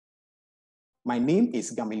My name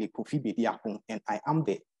is Gamili Kofi Bediakun, and I am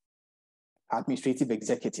the Administrative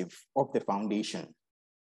Executive of the Foundation.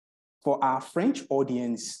 For our French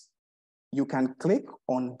audience, you can click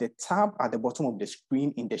on the tab at the bottom of the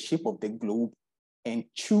screen in the shape of the globe and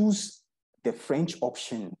choose the French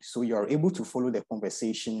option so you're able to follow the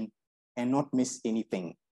conversation and not miss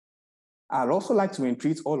anything. I'd also like to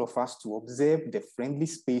entreat all of us to observe the friendly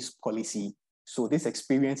space policy so this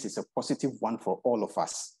experience is a positive one for all of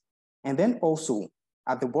us. And then also,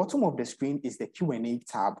 at the bottom of the screen is the Q&A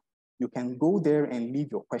tab. You can go there and leave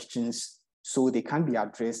your questions so they can be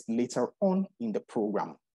addressed later on in the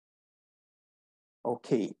program.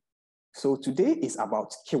 Okay, so today is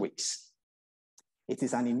about Kiwix. It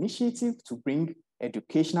is an initiative to bring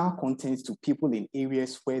educational content to people in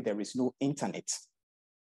areas where there is no internet.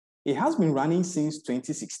 It has been running since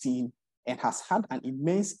 2016 and has had an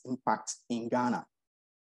immense impact in Ghana.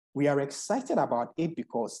 We are excited about it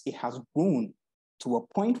because it has grown to a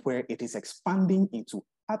point where it is expanding into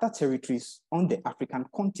other territories on the African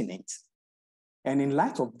continent. And in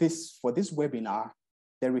light of this, for this webinar,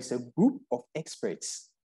 there is a group of experts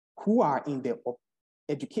who are in the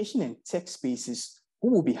education and tech spaces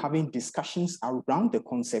who will be having discussions around the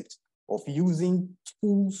concept of using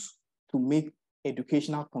tools to make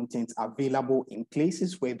educational content available in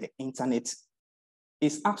places where the internet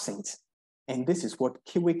is absent. And this is what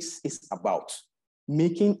Kiwix is about,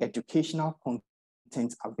 making educational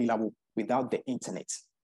content available without the internet.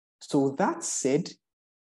 So that said,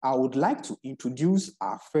 I would like to introduce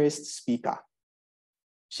our first speaker.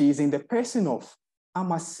 She is in the person of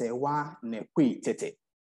Amasewa Nekwe Tete.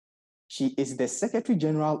 She is the Secretary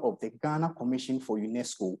General of the Ghana Commission for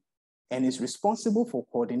UNESCO and is responsible for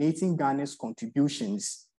coordinating Ghana's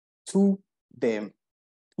contributions to the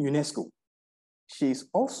UNESCO. She is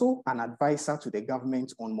also an advisor to the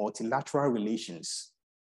government on multilateral relations.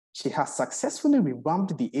 She has successfully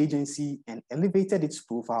revamped the agency and elevated its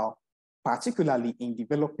profile, particularly in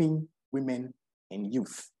developing women and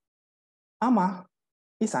youth. Ama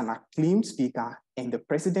is an acclaimed speaker and the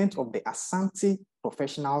president of the Asante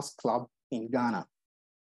Professionals Club in Ghana.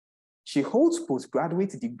 She holds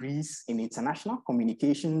postgraduate degrees in international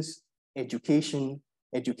communications, education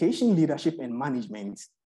leadership and management,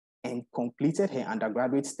 and completed her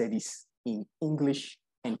undergraduate studies in English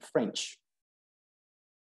and French.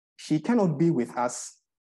 She cannot be with us,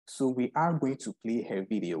 so we are going to play her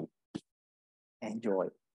video. Enjoy.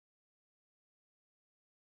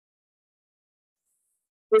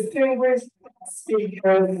 Distinguished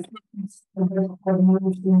speakers,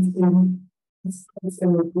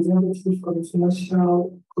 representatives from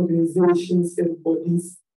international organizations and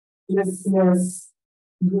bodies, listeners,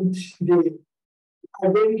 good day. I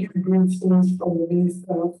bring you greetings from the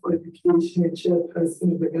Minister for Education and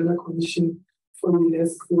Chairperson of the Ghana Commission for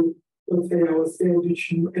UNESCO, Dr. Yawase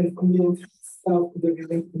Aduchu, and from the entire staff of the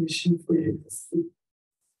Ghana Commission for UNESCO.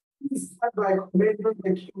 Please start by commending the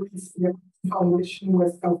Kiwix Foundation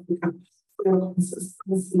West Africa for your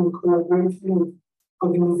consistency in collaborating with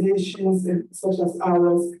organizations such as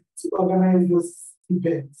ours to organize this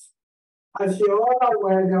event. As you're all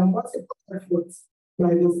aware, there are multiple efforts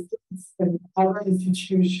by the states and other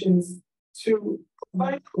institutions to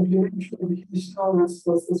provide complementary educational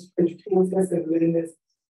resources for educators and learners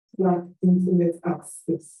who lack internet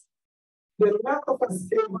access. The lack of a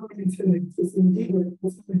stable internet is indeed a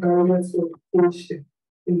constant barrier to education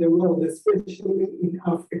in the world, especially in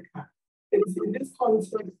Africa. It is in this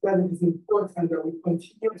context that it is important that we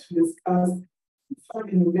continue to discuss and find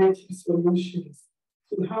innovative solutions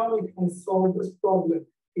to how we can solve this problem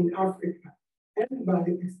in Africa and by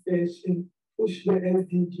extension, push the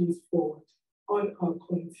SDGs forward on our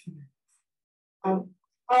continent. I'll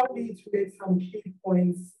need to make some key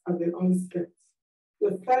points at the onset.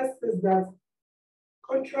 The first is that,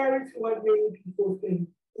 contrary to what many people think,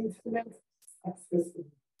 internet is accessible.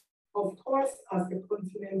 Of course, as a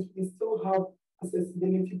continent, we still have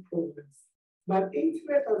accessibility problems, but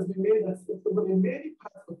internet has been made accessible in many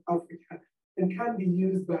parts of Africa and can be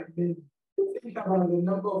used by many. Think about the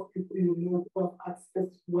number of people you know who have access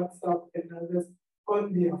to WhatsApp and others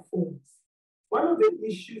on their phones. One of the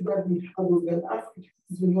issues that we have is that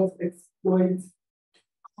Africans do not exploit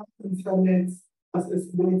internet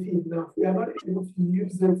accessibility enough. We are not able to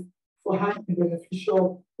use it for highly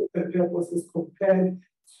beneficial purposes compared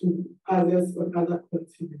to others on other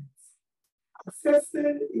continents.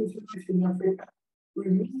 Accessing internet in Africa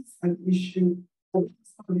remains an issue, but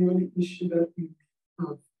it's not the only issue that we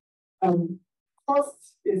have.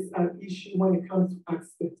 Cost is an issue when it comes to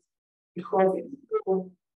access, because even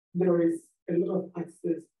though there is a lot of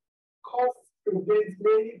access, cost prevents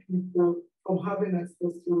many people from having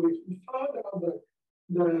access to it. We found out that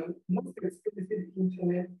the most expensive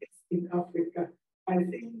internet is in Africa. I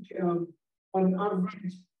think on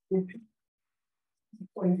average, we pay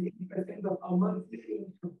 0.8% of our monthly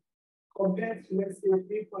income compared to, let's say,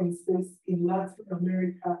 3.6 in Latin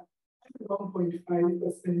America and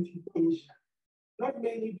 1.5% in Asia. Not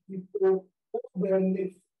many people then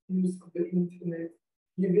make use of the internet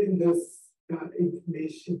given this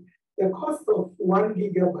information. The cost of 1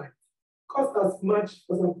 gigabyte costs as much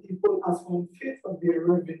for some people as 1/5 of their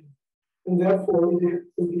revenue. And therefore, it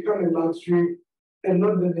has become a luxury and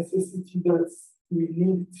not the necessity that we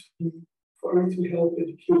need to be for it to help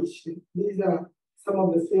education. These are some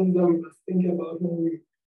of the things that we must think about when we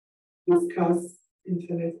discuss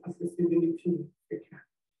internet accessibility in Africa.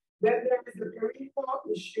 Then there is the peripheral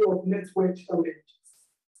issue of network challenges.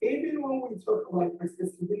 Even when we talk about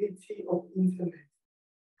accessibility of internet,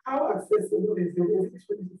 how accessible is it? Is it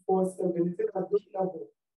 24/7? Is it available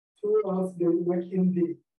throughout the working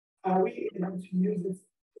day? Are we able to use it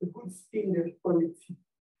to good speed and quality?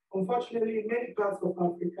 Unfortunately, in many parts of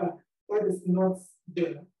Africa, that is not the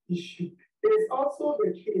issue. It is also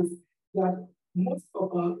the case that most of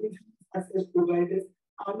our internet access providers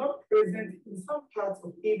are not present in some parts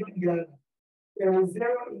of even Ghana. There is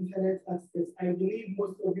zero internet access. I believe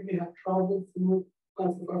most of you may have traveled through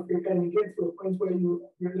parts of Africa and you get to a point where you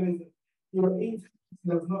realize that your internet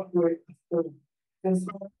does not work at all. And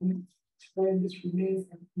so this remains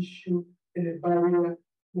an issue and a barrier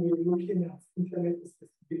when we're looking at internet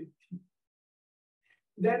accessibility.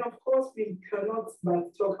 Then, of course, we cannot but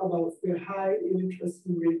talk about the high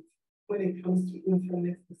illiteracy rate when it comes to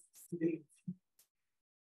internet accessibility.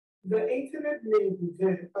 The internet may be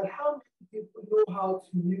there, but how many people know how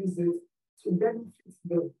to use it to benefit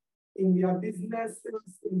them in their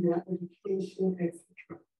businesses, in their education,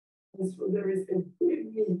 etc.? And so there is a big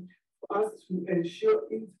need for us to ensure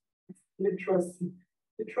internet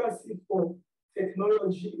literacy for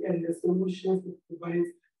technology and the solutions it provides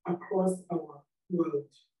across our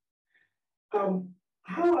world.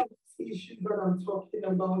 How are these issues that I'm talking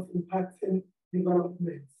about impacting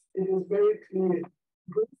development? It is very clear.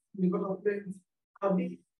 Growth development are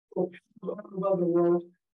being propelled all over the world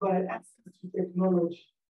by access to technology.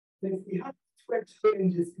 And if we have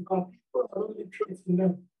challenges, if our people are not literate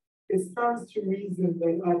enough, it stands to reason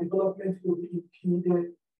that our development will be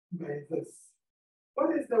impeded by this. What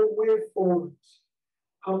is the way forward?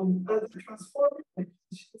 As the Transforming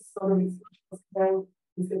Education Summit, which was held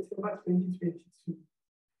in September 2022,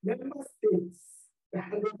 member states, the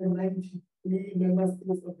 193 member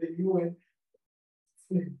states of the UN,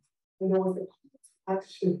 and there was a call to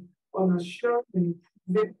action on assuring and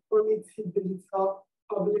improving quality digital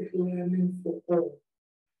public learning for all.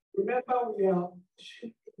 Remember, we are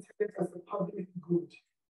pushing internet as a public good,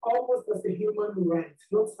 almost as a human right,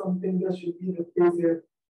 not something that should be the pleasure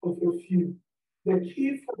of a few. The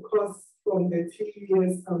key focus from the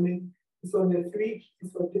TES Summit is on the 3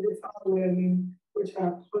 keys for digital learning, which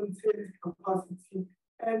are content, capacity,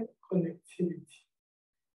 and connectivity.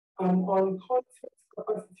 On content,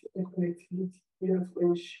 capacity, and connectivity, we have to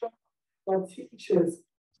ensure that teachers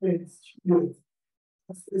and students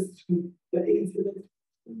access to the internet,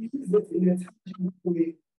 use it in a tangible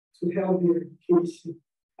way to help their education.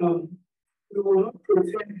 We will not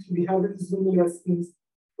pretend to be having Zoom lessons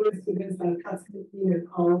where students are cutting in and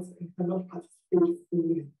out and cannot participate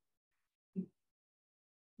fully.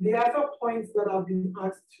 The other points that I've been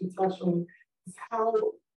asked to touch on is how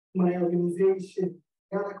my organization,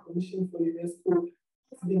 Ghana Commission for UNESCO,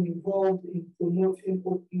 has been involved in promoting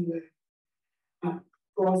open learning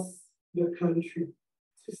across the country.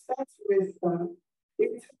 To start with,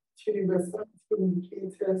 Universality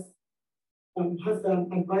Indicators has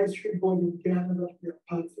an advisory board in Ghana that we are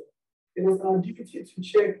part of. It is our duty to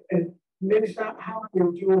check and measure how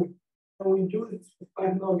we're doing. And we do this with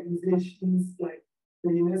partner organizations like the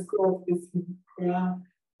UNESCO office in Accra,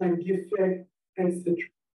 like GIFEC, etc.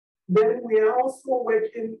 Then we are also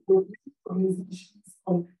working with organizations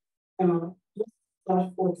on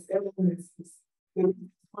platforms, LMSs. The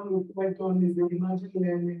one we've worked on is the Imagine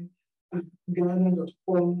Learning at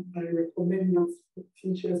Ghana.com. I recommend it for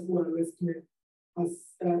teachers who are listening as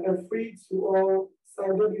a free to all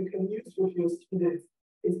site that you can use with your students.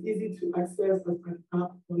 It's easy to access as an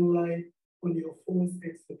app online on your phones,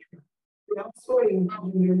 etc. We are also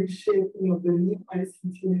involved in the reshaping of the new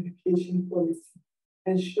ICT education policy,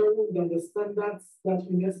 ensuring that the standards that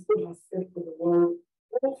UNESCO has set for the world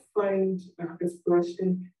will find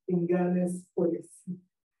expression in Ghana's policy.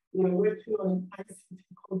 We are working on an ICT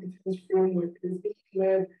competence framework that is being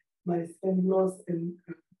led by SENDLOS, and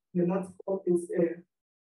the NATCOM is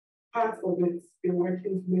part of it in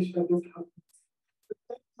working to make sure this happens.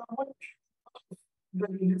 What the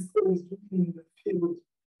UNESCO is doing in the field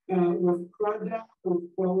with Prada,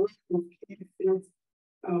 with Huawei, with Kiwix,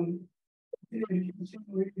 education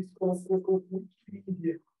resources of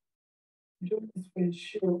Wikimedia, just to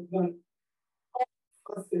ensure that all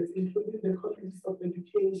process, including the colleges of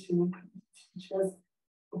education, teachers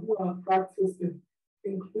who are practicing,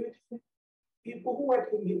 including people who work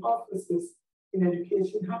in the offices in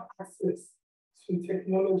education, have access to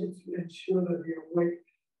technology to ensure that their work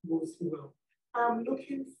goes well. I'm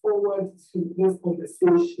looking forward to this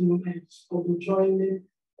conversation, and I'll be joining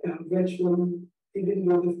virtually, even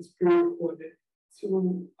though this is pre-recorded,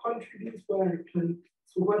 to contribute where I can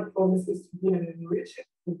to what promises to be an enriching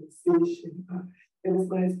conversation. It is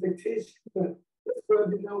my expectation that this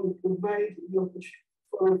webinar will provide the opportunity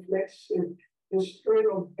for reflection, the sharing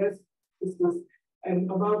of best practices, and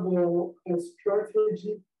above all, a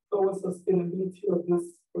strategy towards sustainability of this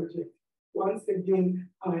project. Once again,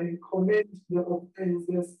 I commend the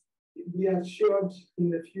organizers. Be assured in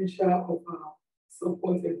the future of our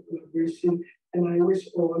support and collaboration, and I wish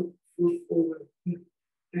all fruitful work.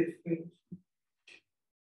 I thank you.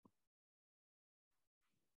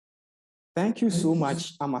 Thank you so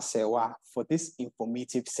much, Amasewa, for this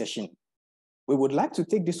informative session. We would like to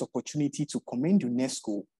take this opportunity to commend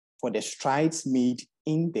UNESCO for the strides made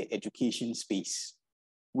in the education space.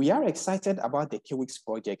 We are excited about the Kiwix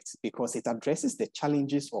project because it addresses the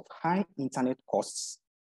challenges of high internet costs,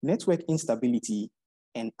 network instability,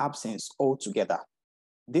 and absence altogether.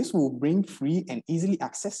 This will bring free and easily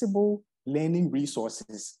accessible learning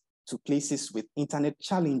resources to places with internet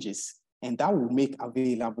challenges, and that will make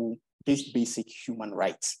available this basic human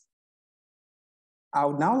right. I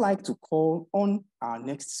would now like to call on our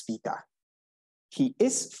next speaker. He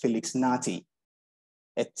is Felix Nate,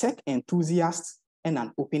 a tech enthusiast and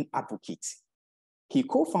an open advocate. He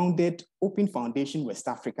co-founded Open Foundation West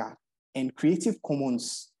Africa and Creative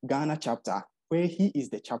Commons Ghana chapter, where he is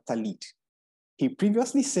the chapter lead. He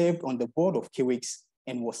previously served on the board of Kiwix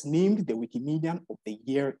and was named the Wikimedian of the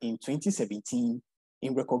Year in 2017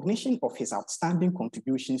 in recognition of his outstanding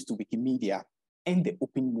contributions to Wikimedia and the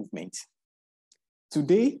open movement.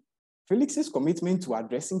 Today, Felix's commitment to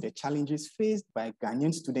addressing the challenges faced by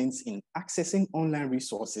Ghanaian students in accessing online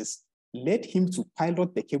resources led him to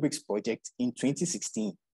pilot the Kiwix project in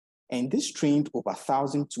 2016, and this trained over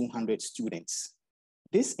 1,200 students.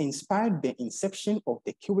 This inspired the inception of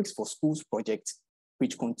the Kiwix4Schools project,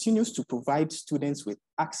 which continues to provide students with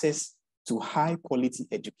access to high-quality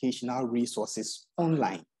educational resources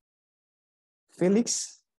online.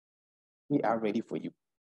 Felix, we are ready for you.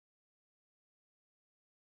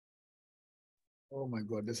 Oh my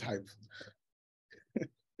God, this hype.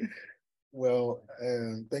 Well,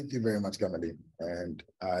 thank you very much, Gamali. And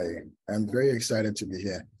I am very excited to be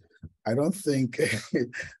here. I don't think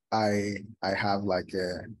I have like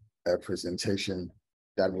a presentation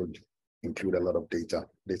that would include a lot of data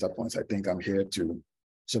points. I think I'm here to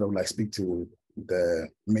sort of like speak to the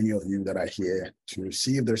many of you that are here to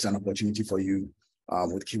see if there's an opportunity for you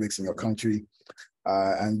with Kiwix in your country.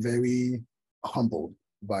 I'm very humbled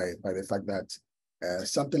by the fact that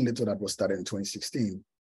something little that was started in 2016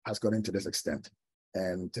 has gotten to this extent,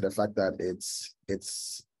 and to the fact that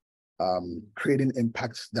it's creating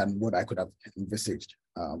impact than what I could have envisaged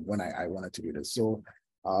when I wanted to do this. So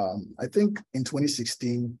I think in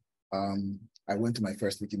 2016, I went to my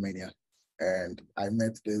first Wikimania, and I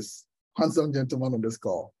met this handsome gentleman on this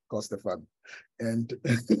call called Stefan. And,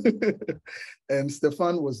 and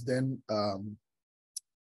Stefan was then,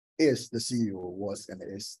 is the CEO, was and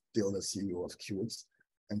is still the CEO of Kiwix.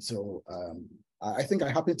 And so I think I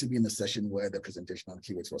happened to be in a session where the presentation on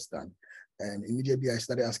Kiwix was done. And immediately I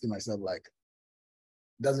started asking myself, like,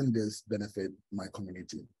 doesn't this benefit my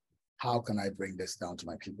community? How can I bring this down to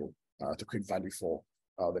my people to create value for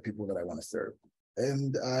the people that I want to serve?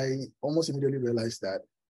 And I almost immediately realized that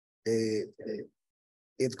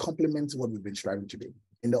it complements what we've been striving to do.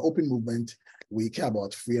 In the open movement, we care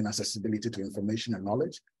about free and accessibility to information and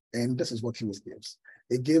knowledge. And this is what Kiwix gives.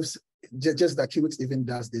 It gives, just that Kiwix even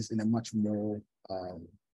does this in a much more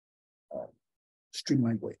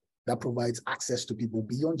streamlined way that provides access to people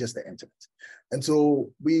beyond just the internet. And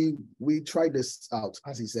so we tried this out,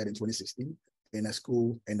 as he said, in 2016 in a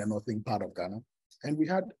school in the northern part of Ghana. And we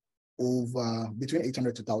had over between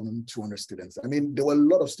 800 to 1,200 students. I mean, there were a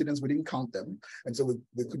lot of students, we didn't count them. And so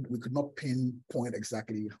we could not pinpoint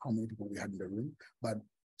exactly how many people we had in the room, but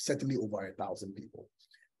certainly over 1,000 people.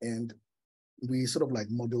 And we sort of like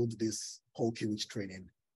modeled this whole Kiwix training,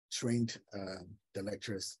 trained the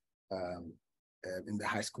lecturers in the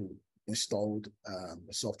high school installed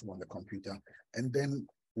the software on the computer, and then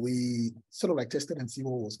we sort of like tested and see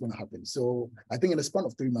what was going to happen. So I think in the span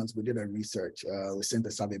of 3 months, we did a research. We sent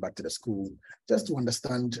a survey back to the school just to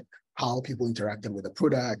understand how people interacted with the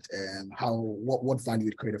product and what value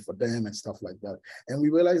it created for them and stuff like that. And we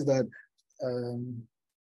realized that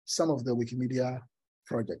some of the Wikimedia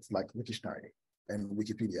projects like Wiktionary and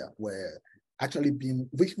Wikipedia were actually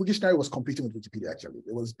Wiktionary was competing with Wikipedia actually.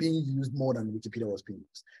 It was being used more than Wikipedia was being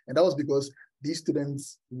used. And that was because these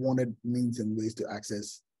students wanted means and ways to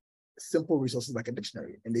access simple resources like a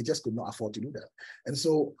dictionary, and they just could not afford to do that. And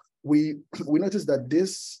so we noticed that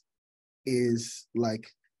this is like,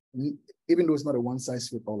 even though it's not a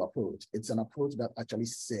one-size-fits-all approach, it's an approach that actually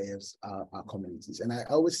serves our communities. And I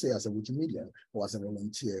always say as a Wikimedia or as a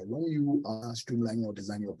volunteer, when you are streamlining or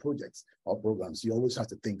designing your projects or programs, you always have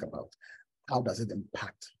to think about, how does it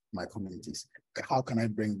impact my communities? How can I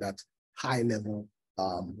bring that high-level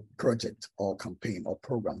project or campaign or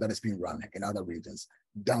program that is being run in other regions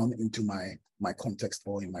down into my context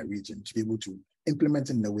or in my region to be able to implement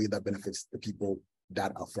it in a way that benefits the people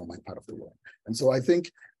that are from my part of the world? And so I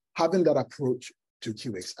think having that approach to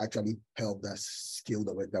Kiwix actually helped us scale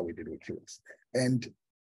the work that we did with Kiwix. And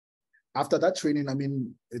after that training, I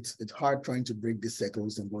mean, it's hard trying to break these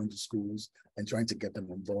circles and going to schools and trying to get them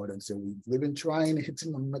on board. And so we've been trying,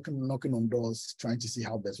 hitting on, knocking on doors, trying to see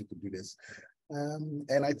how best we could do this.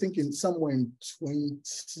 And I think in somewhere in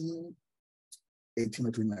 2018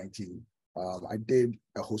 or 2019, I did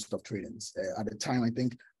a host of trainings. At the time, I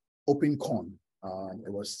think OpenCon,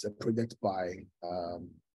 it was a project by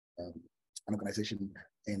an organization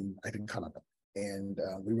in, I think, Canada. And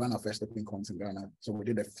we ran our first OpenCons in Ghana. So we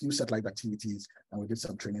did a few satellite activities, and we did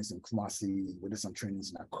some trainings in Kumasi, we did some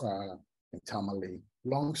trainings in Accra, in Tamale.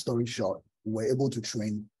 Long story short, we were able to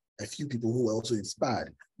train a few people who were also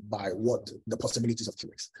inspired by the possibilities of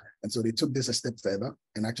Kiwix. And so they took this a step further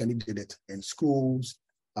and actually did it in schools.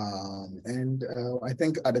 I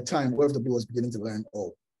think at the time, OFW was beginning to learn,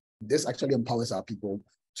 oh, this actually empowers our people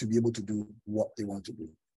to be able to do what they want to do.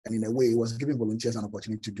 And in a way, it was giving volunteers an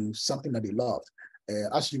opportunity to do something that they loved.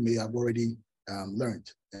 As you may have already learned,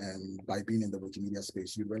 and by being in the Wikimedia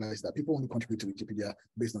space, you realize that people only contribute to Wikipedia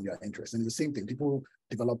based on their interests. And it's the same thing, people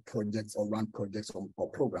develop projects or run projects or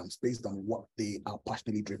programs based on what they are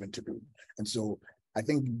passionately driven to do. And so I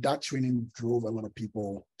think that training drove a lot of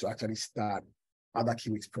people to actually start other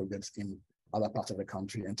Kiwix projects in other parts of the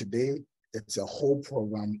country. And today, it's a whole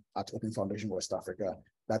program at Open Foundation West Africa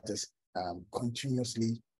that is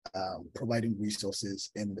continuously providing resources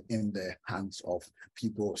in the hands of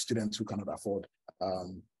people, students who cannot afford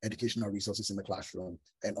educational resources in the classroom,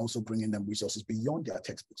 and also bringing them resources beyond their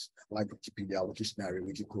textbooks, like Wikipedia, Wiktionary,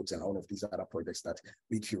 Wikiquotes, and all of these other projects that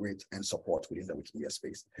we curate and support within the Wikimedia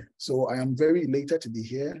space. So I am very elated to be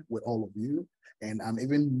here with all of you, and I'm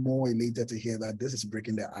even more elated to hear that this is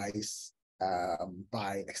breaking the ice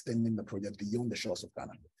by extending the project beyond the shores of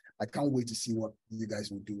Ghana. I can't wait to see what you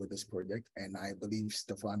guys will do with this project. And I believe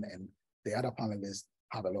Stefan and the other panelists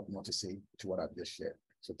have a lot more to say to what I've just shared.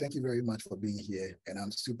 So thank you very much for being here. And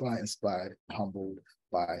I'm super inspired, humbled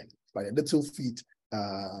by the little feat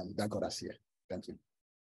that got us here. Thank you.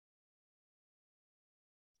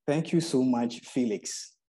 Thank you so much,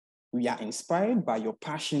 Felix. We are inspired by your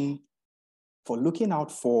passion for looking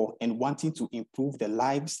out for and wanting to improve the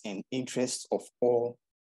lives and interests of all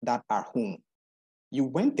that are home. You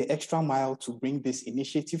went the extra mile to bring this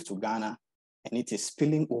initiative to Ghana, and it is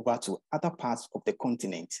spilling over to other parts of the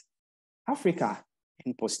continent. Africa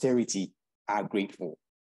and posterity are grateful.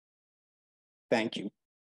 Thank you.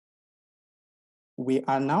 We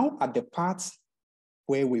are now at the part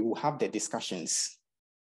where we will have the discussions.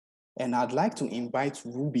 And I'd like to invite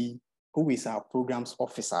Ruby, who is our programs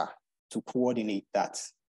officer, to coordinate that.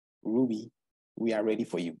 Ruby, we are ready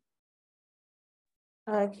for you.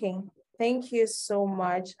 Okay. Thank you so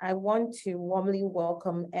much. I want to warmly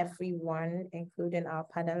welcome everyone, including our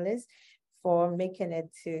panelists, for making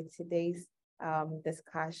it to today's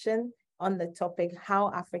discussion on the topic,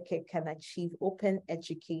 how Africa can achieve open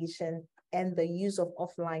education and the use of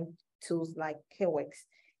offline tools like Kiwix.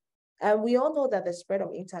 And we all know that the spread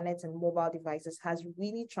of internet and mobile devices has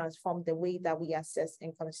really transformed the way that we access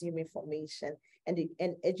and consume information, and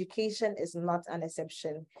education is not an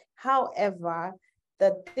exception. However,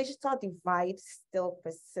 the digital divide still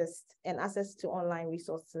persists, and access to online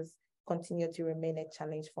resources continue to remain a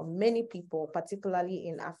challenge for many people, particularly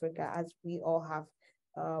in Africa, as we all have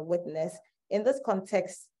witnessed. In this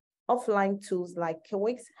context, offline tools like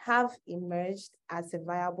Kiwix have emerged as a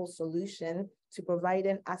viable solution to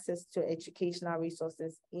providing access to educational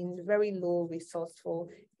resources in very low resourceful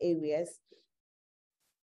areas.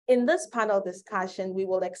 In this panel discussion, we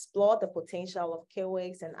will explore the potential of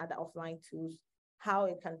Kiwix and other offline tools, how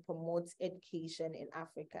it can promote education in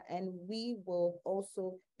Africa. And we will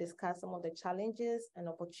also discuss some of the challenges and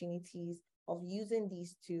opportunities of using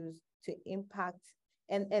these tools to impact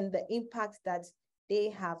and the impact that they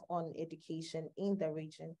have on education in the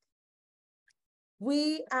region.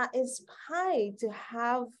 We are inspired to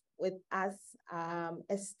have with us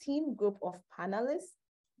esteemed group of panelists,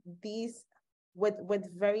 these with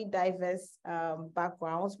very diverse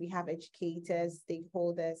backgrounds. We have educators,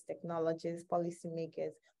 stakeholders, technologists,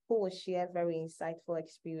 policymakers who will share very insightful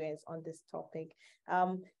experience on this topic.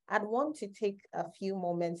 I'd want to take a few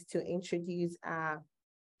moments to introduce our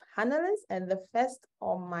panelists, and the first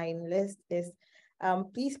on my list is,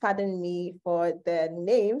 please pardon me for the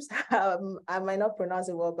names. I might not pronounce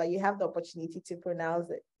it well, but you have the opportunity to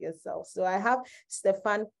pronounce it yourself. So I have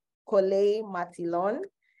Stefan Collet Matilon.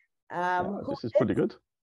 This is pretty good.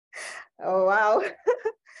 Oh, wow.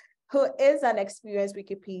 Who is an experienced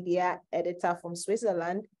Wikipedia editor from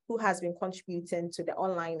Switzerland, who has been contributing to the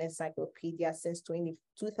online encyclopedia since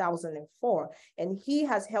 2004. And he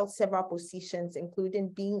has held several positions, including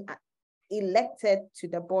being elected to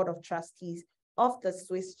the Board of Trustees of the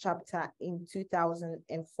Swiss chapter in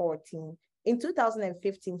 2014. In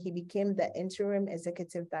 2015, he became the interim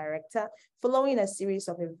executive director following a series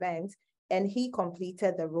of events, and he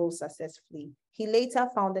completed the role successfully. He later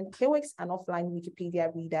founded Kiwix, an offline Wikipedia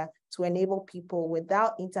reader to enable people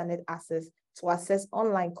without internet access to access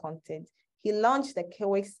online content. He launched the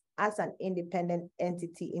Kiwix as an independent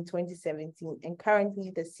entity in 2017 and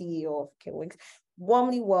currently the CEO of Kiwix.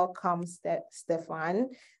 Warmly welcome,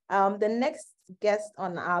 Stefan. The next guest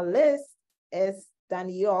on our list is Dan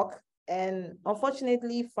York, and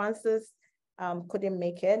unfortunately, Francis couldn't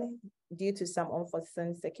make it due to some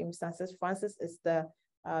unforeseen circumstances. Francis is the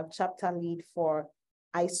chapter lead for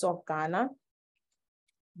ISOC Ghana.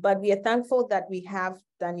 But we are thankful that we have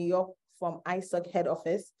Dan York from ISOC head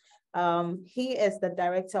office. He is the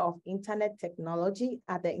director of internet technology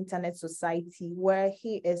at the Internet Society, where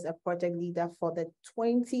he is a project leader for the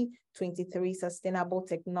 2023 Sustainable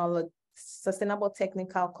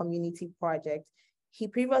Technical Community Project. He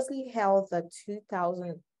previously held the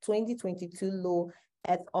 2022 Low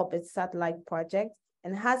Earth Orbit Satellite Project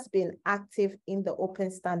and has been active in the open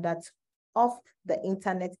standards of the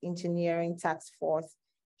Internet Engineering Task Force.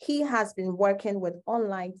 He has been working with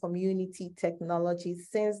online community technology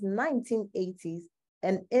since 1980s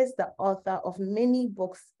and is the author of many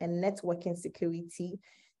books and networking security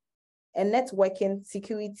IPv6,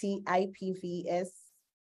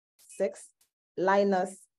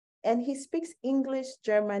 Linus, and he speaks English,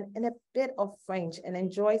 German, and a bit of French, and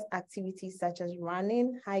enjoys activities such as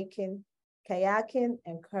running, hiking, kayaking,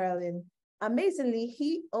 and curling. Amazingly,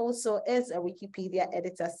 he also is a Wikipedia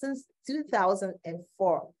editor since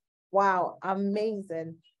 2004. Wow,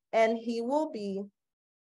 amazing. And he will be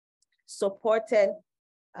supported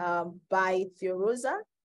by Theorosa,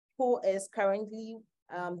 who is currently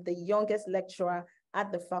the youngest lecturer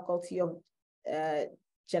at the Faculty of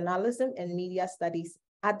Journalism and Media Studies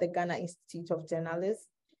at the Ghana Institute of Journalism,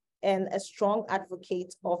 and a strong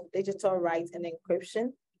advocate of digital rights and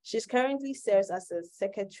encryption. She's currently serves as a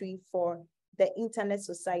secretary for the Internet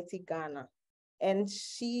Society Ghana. And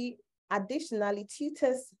she additionally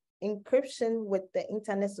tutors encryption with the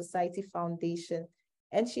Internet Society Foundation.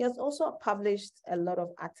 And she has also published a lot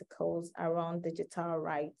of articles around digital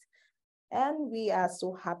rights. And we are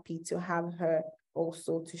so happy to have her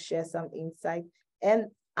also to share some insight.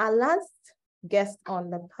 And our last guest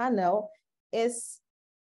on the panel is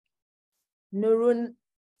Nurunabi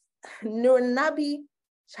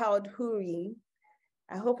Chowdhury.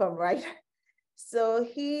 I hope I'm right. So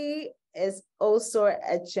he is also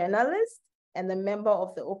a journalist and a member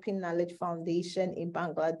of the Open Knowledge Foundation in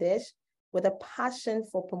Bangladesh with a passion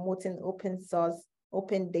for promoting open source,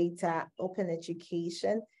 open data, open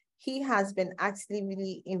education. He has been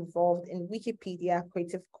actively involved in Wikipedia,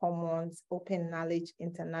 Creative Commons, Open Knowledge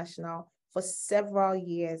International for several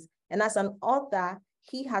years. And as an author,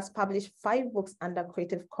 he has published 5 books under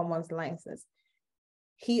Creative Commons license.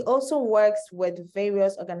 He also works with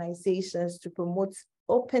various organizations to promote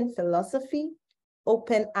open philosophy,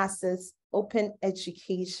 open access, open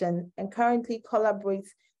education, and currently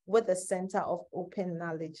collaborates with the Center of Open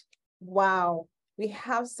Knowledge. Wow, we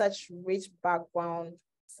have such rich background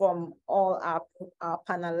from all our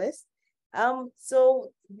panelists.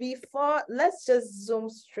 So let's just zoom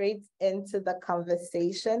straight into the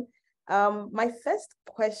conversation. My first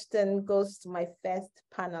question goes to my first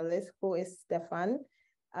panelist, who is Stefan.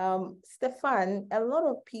 Stefan, a lot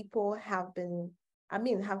of people have been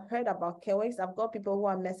have heard about Kiwix. I've got people who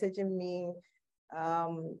are messaging me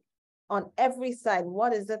on every side.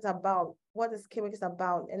 What is it about? What is Kiwix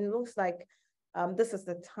about? And it looks like this is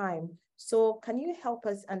the time. So can you help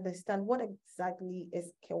us understand what exactly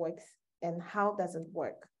is Kiwix and how does it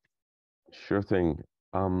work? Sure thing.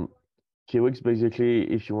 Kiwix, basically,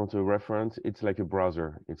 if you want a reference, it's like a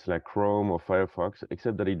browser. It's like Chrome or Firefox,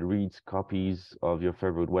 except that it reads copies of your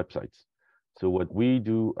favorite websites. So what we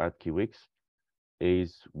do at Kiwix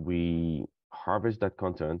is we harvest that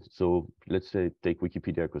content. So let's say take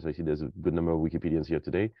Wikipedia, because I see there's a good number of Wikipedians here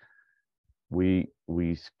today. We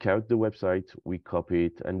scout the website, we copy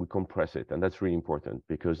it, and we compress it. And that's really important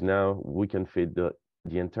because now we can fit the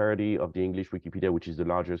entirety of the English Wikipedia, which is the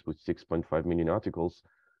largest with 6.5 million articles,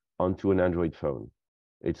 onto an Android phone.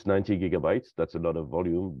 It's 90 gigabytes. That's a lot of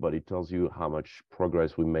volume, but it tells you how much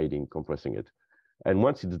progress we made in compressing it. And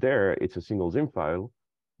once it's there, it's a single zip file.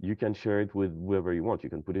 You can share it with whoever you want.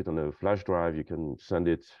 You can put it on a flash drive. You can send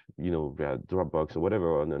it, via Dropbox or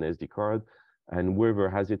whatever on an SD card. And whoever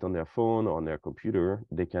has it on their phone or on their computer,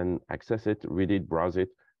 they can access it, read it, browse it,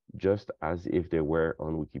 just as if they were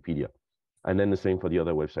on Wikipedia. And then the same for the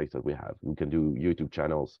other websites that we have. You can do YouTube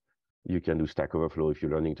channels. You can do Stack Overflow if you're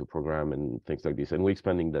learning to program and things like this. And we're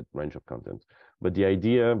expanding that range of content. But the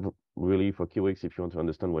idea really for Kiwix, if you want to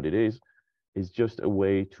understand what it is just a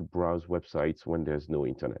way to browse websites when there's no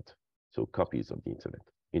internet. So copies of the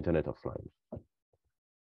internet offline.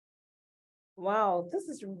 Wow, this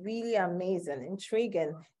is really amazing,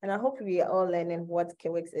 intriguing, and I hope we are all learning what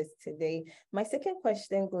Kiwix is today. My second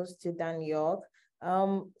question goes to Dan York.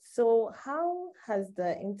 So how has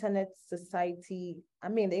the Internet Society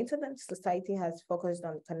has focused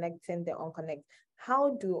on connecting the unconnected.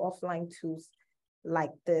 How do offline tools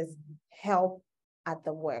like this help at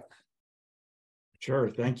the work?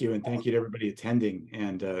 Sure, thank you, and thank you to everybody attending.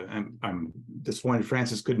 And I'm disappointed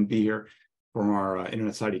Francis couldn't be here from our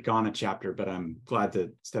Internet Society Ghana chapter, but I'm glad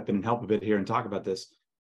to step in and help a bit here and talk about this.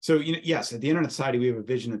 So, yes, at the Internet Society, we have a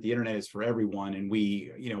vision that the internet is for everyone, and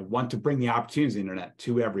we, want to bring the opportunities of the internet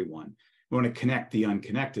to everyone. We want to connect the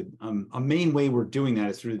unconnected. A main way we're doing that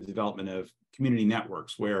is through the development of community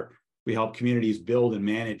networks, where we help communities build and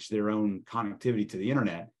manage their own connectivity to the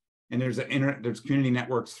internet. And there's community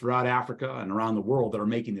networks throughout Africa and around the world that are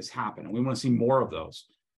making this happen, and we want to see more of those.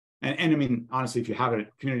 And I mean, honestly, if you have a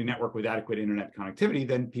community network with adequate internet connectivity,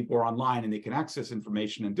 then people are online and they can access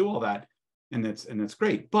information and do all that, and that's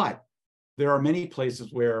great. But there are many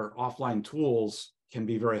places where offline tools can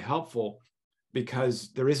be very helpful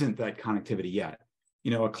because there isn't that connectivity yet.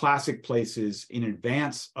 A classic place is in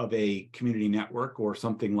advance of a community network or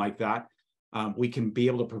something like that. We can be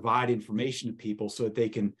able to provide information to people so that they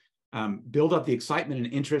can build up the excitement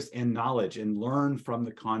and interest and knowledge and learn from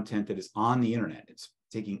the content that is on the internet. It's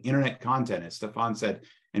taking internet content, as Stefan said,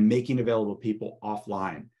 and making available to people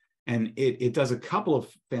offline. And it does a couple of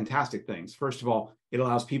fantastic things. First of all, it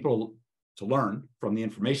allows people to learn from the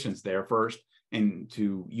information that's there first and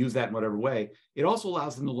to use that in whatever way. It also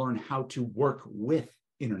allows them to learn how to work with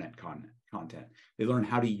internet content. They learn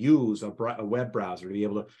how to use a web browser to be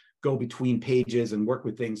able to go between pages and work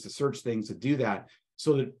with things, to search things, to do that,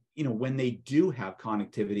 so that when they do have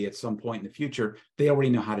connectivity at some point in the future, they already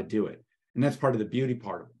know how to do it. And that's part of the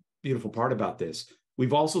beautiful part about this.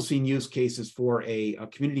 We've also seen use cases for a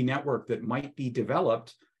community network that might be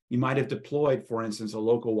developed. You might have deployed, for instance, a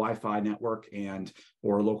local Wi-Fi network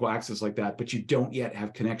or local access like that, but you don't yet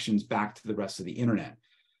have connections back to the rest of the internet.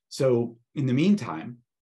 So in the meantime,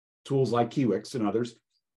 tools like Kiwix and others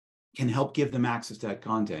can help give them access to that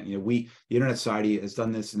content. The Internet Society has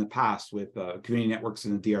done this in the past with community networks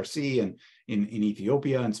in the DRC and in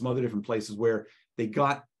Ethiopia and some other different places where they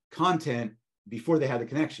got content before they had the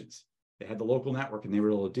connections. They had the local network and they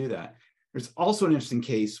were able to do that. There's also an interesting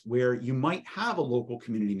case where you might have a local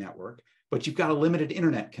community network, but you've got a limited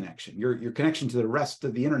internet connection. Your connection to the rest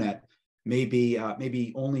of the internet may be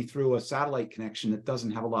maybe only through a satellite connection that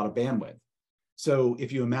doesn't have a lot of bandwidth. So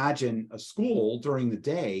if you imagine a school during the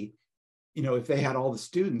day, if they had all the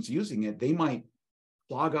students using it, they might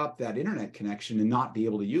clog up that internet connection and not be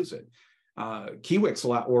able to use it. Kiwix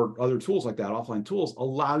or other tools like that, offline tools,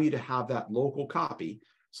 allow you to have that local copy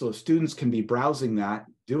so students can be browsing that,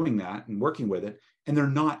 doing that, and working with it, and they're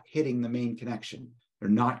not hitting the main connection. They're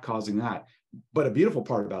not causing that. But a beautiful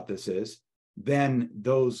part about this is then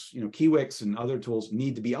those, Kiwix and other tools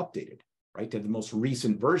need to be updated, right, to have the most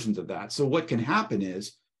recent versions of that. So what can happen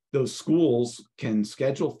is those schools can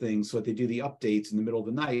schedule things so that they do the updates in the middle of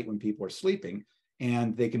the night when people are sleeping,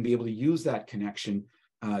 and they can be able to use that connection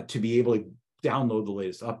to be able to download the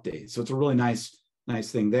latest updates. So it's a really nice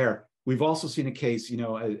thing there. We've also seen a case,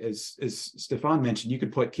 as Stefan mentioned, you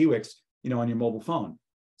could put Kiwix, on your mobile phone.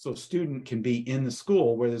 So a student can be in the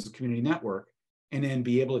school where there's a community network and then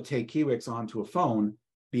be able to take Kiwix onto a phone,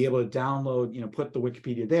 be able to download, put the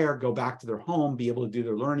Wikipedia there, go back to their home, be able to do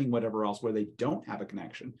their learning, whatever else, where they don't have a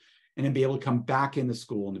connection, and then be able to come back into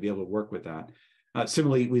school and to be able to work with that.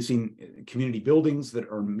 Similarly, we've seen community buildings that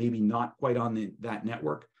are maybe not quite on that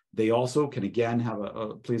network. They also can, again, have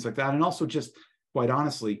a place like that. And also just, quite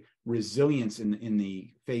honestly, resilience in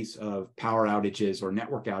the face of power outages or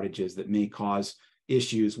network outages that may cause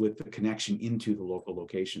issues with the connection into the local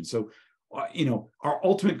location. So, our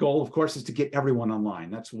ultimate goal, of course, is to get everyone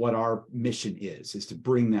online. That's what our mission is to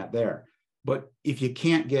bring that there. But if you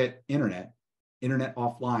can't get internet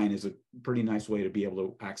offline is a pretty nice way to be able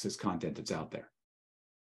to access content that's out there.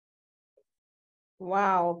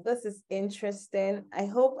 Wow, this is interesting. I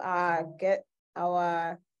hope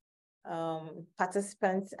our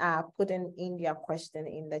participants are putting in their question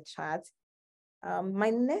in the chat. My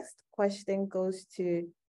next question goes to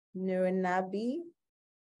Nurinabi.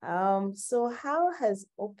 So how has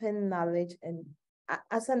open knowledge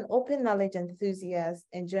as an open knowledge enthusiast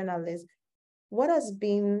and journalist, what has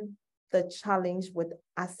been the challenge with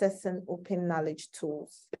accessing open knowledge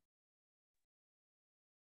tools?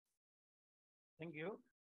 Thank you.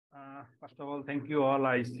 First of all, thank you all.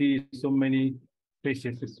 I see so many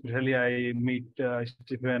faces, especially I meet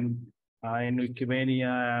Stephen in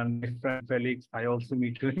Wikimania and my friend Felix. I also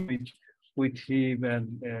meet with him and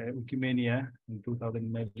Wikimania in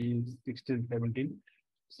 2016, 17.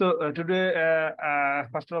 So today,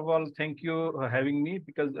 first of all, thank you for having me,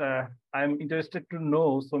 because I'm interested to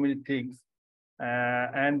know so many things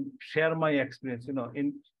and share my experience.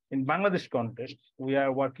 In Bangladesh context, we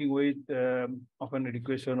are working with open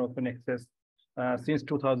education, open access since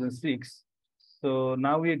 2006. So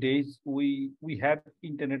nowadays, we have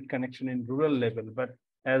internet connection in rural level, but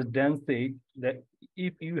as Dan said, that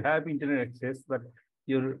if you have internet access, but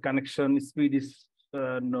your connection speed is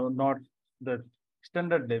not the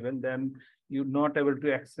standard level, then you're not able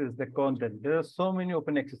to access the content. There are so many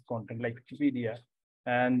open access content like Wikipedia,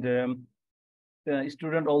 and the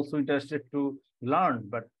student also interested to learn,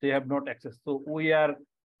 but they have not access. So we are,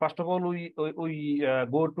 first of all, we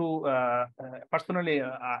go to, personally,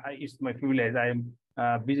 it's my privilege. I am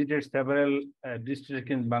visited several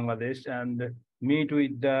districts in Bangladesh and meet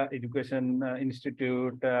with the education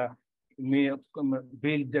institute,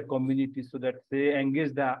 build the community so that they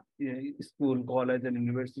engage the school, college, and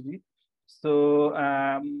university. So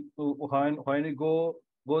when we go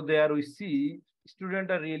there, we see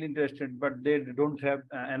students are really interested, but they don't have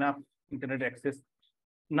enough internet access.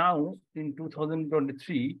 Now, in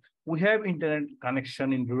 2023, we have internet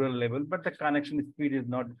connection in rural level, but the connection speed is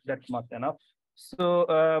not that much enough. So,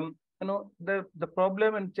 the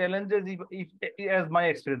problem and challenges, if as my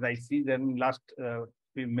experience, I see that in last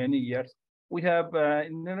many years, we have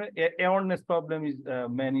awareness problem is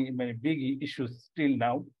many big issues still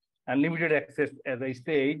now, and limited access. As I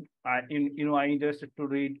said, I interested to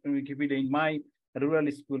read Wikipedia in my rural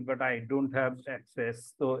school, but I don't have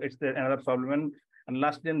access. So it's another problem. And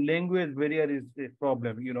last, then language barrier is a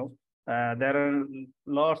problem. There are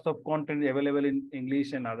lots of content available in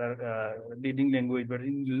English and other leading language, but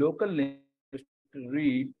in local language to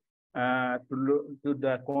read to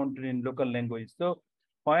the content in local language. So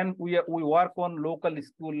when we work on local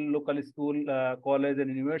school, college,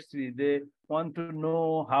 and university, they want to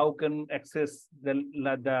know how can access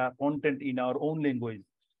the content in our own language.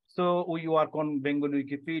 So we work on Bengali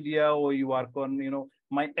Wikipedia, or you work on,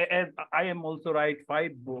 I am also write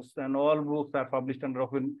 5 books, and all books are published under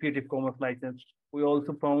open Creative Commons license. We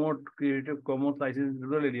also promote Creative Commons license in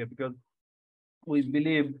rural area, because we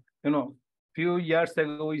believe, few years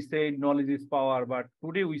ago we said knowledge is power, but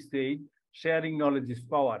today we say sharing knowledge is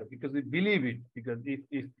power, because we believe it. Because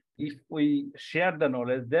if we share the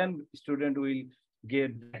knowledge, then student will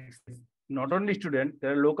get access. Not only student,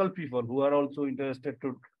 there are local people who are also interested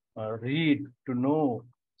to read, to know.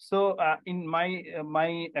 So in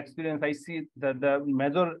my experience, I see that the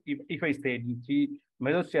major, if I say 3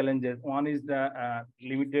 major challenges, one is the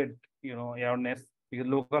limited, awareness, because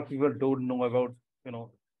local people don't know about,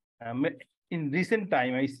 in recent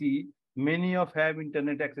time, I see many of have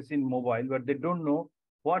internet access in mobile, but they don't know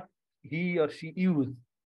what he or she use,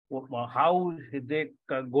 how they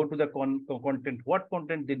go to the content, what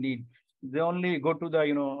content they need. They only go to the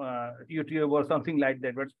YouTube or something like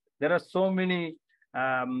that. But there are so many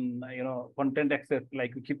content access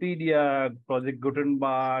like Wikipedia, Project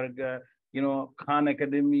Gutenberg, Khan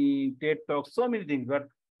Academy, TED Talks, so many things, but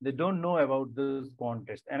they don't know about those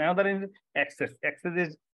contests. And another is access. Access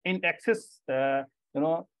is in access.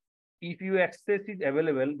 if you access is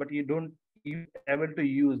available, but you don't able to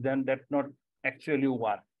use, then that's not actually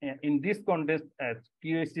work. In this context,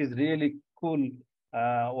 Kiwix is really cool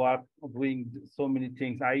work doing so many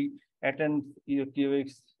things. I attend your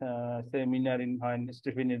Kiwix seminar in when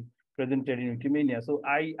Stephen is presented in Wikimedia. So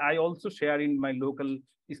I also share in my local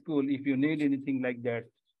school. If you need anything like that,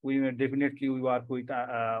 we definitely we work with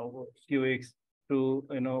Kiwix to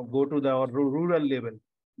go to the rural level.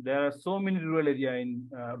 There are so many rural area in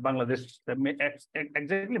Bangladesh.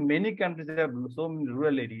 Exactly, many countries have so many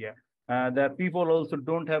rural area. That people also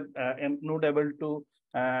don't have not able to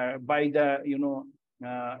buy the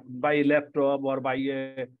buy a laptop or buy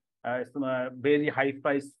a very high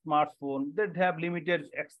price smartphone. They have limited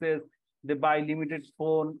access. They buy limited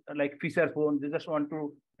phone like feature phone. They just want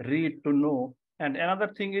to read to know. And another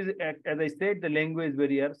thing is, as I said, the language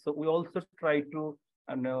barrier. So we also try to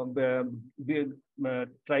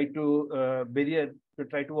try to barrier to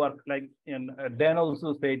try to work like. And Dan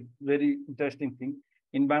also said very interesting thing.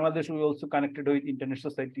 In Bangladesh, we also connected with International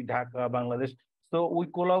Society Dhaka, Bangladesh. So we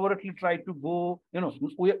collaboratively try to go.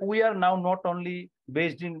 We are now not only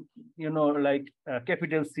based in like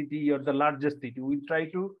capital city or the largest city. We try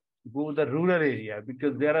to go the rural area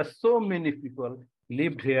because there are so many people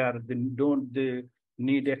lived here. They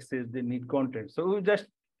need access. They need content. So we just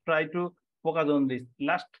try to focus on this.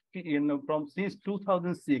 Last from since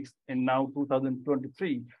 2006 and now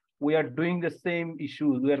 2023, we are doing the same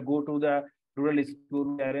issues. We are go to the rural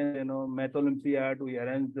school. We arrange math Olympiad. We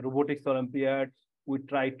arrange the robotics Olympiad. We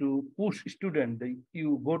try to push students.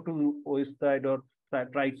 You go to website or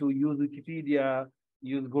try to use Wikipedia,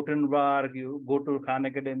 use Gutenberg, you go to Khan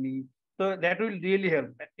Academy. So that will really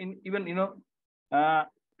help. In even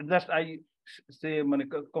just I say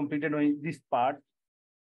completed this part.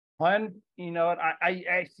 When in our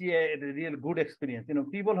I see a real good experience.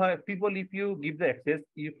 People if you give the access,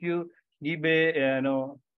 if you give a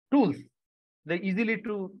tools, they easily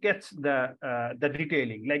to catch the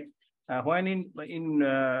detailing. Like when in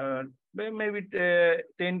maybe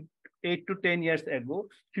 8 to 10 years ago,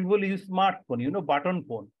 people use smartphone, button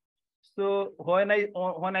phone. So when I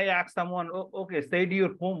ask someone, okay, say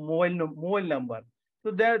your phone mobile number.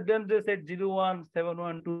 So then they said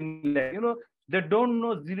 01712. They don't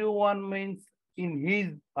know 01 means in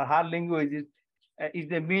his or her language is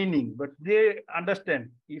the meaning, but they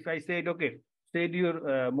understand. If I said, okay, say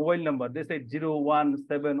your mobile number, they say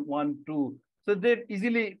 01712. So they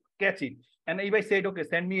easily catch it. And if I said, okay,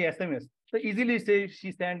 send me SMS, so easily say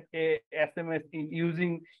she sent a SMS in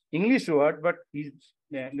using English word, but his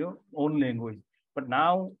own language. But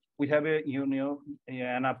now we have a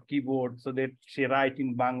an app keyboard so that she write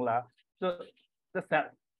in Bangla. So the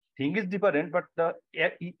thing is different, but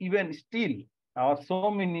even still,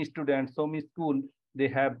 so many students, so many schools, they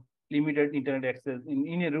have limited internet access.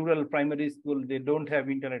 In a rural primary school, they don't have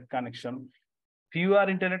internet connection. Few are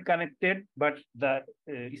internet connected, but the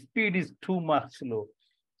speed is too much slow.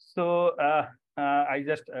 So I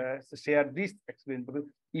just share this experience.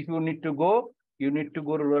 If you need to go, you need to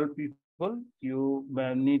go to rural people. You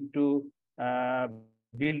need to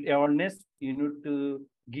build awareness. You need to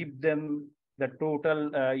give them the total,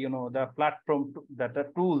 the platform, the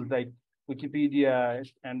tools like Wikipedia,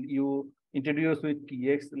 and you introduce with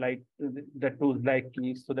Kiwix, like the tools like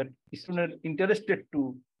Kiwix, so that students interested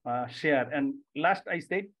to share. And last I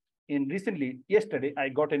said, yesterday, I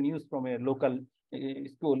got a news from a local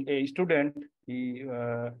school, a student. He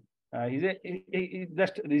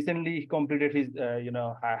just recently completed his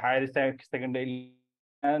higher secondary,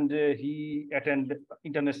 and he attended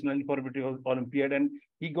International Informative Olympiad, and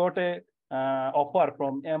he got a offer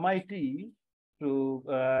from MIT to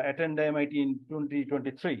attend the MIT in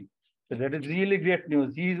 2023. So that is really great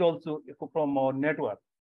news. He is also from our network.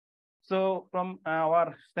 So from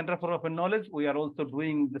our Center for Open Knowledge, we are also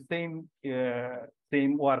doing the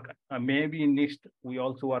same work. Maybe next, we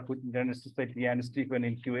also work with International Society and Stephen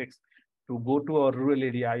in Kiwix to go to our rural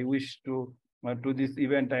area. I wish to this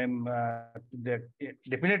event.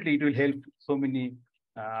 Definitely it will help so many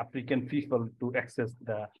African people to access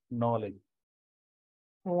the knowledge.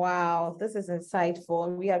 Wow, this is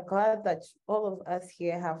insightful. We are glad that all of us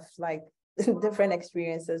here have like different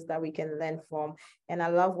experiences that we can learn from. And I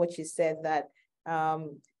love what you said, that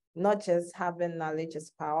not just having knowledge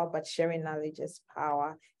is power, but sharing knowledge is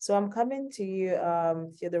power. So I'm coming to you,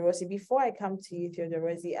 Theodorosi. Before I come to you,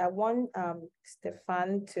 Theodorosi, I want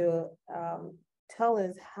Stefan to tell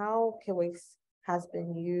us how Kiwix has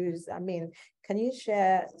been used. I mean, can you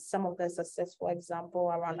share some of the successful example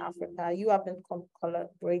around Africa? You have been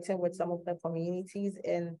collaborating with some of the communities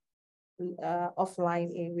in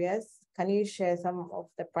offline areas. Can you share some of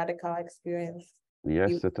the practical experience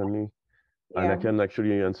Yes, certainly. And I can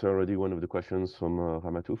actually answer already one of the questions from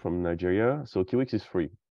Ramatu from Nigeria. So Kiwix is free,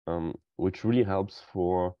 which really helps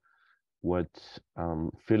for what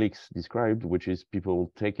Felix described, which is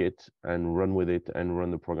people take it and run with it and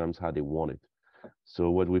run the programs how they want it. So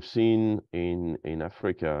what we've seen in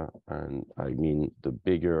Africa, and I mean the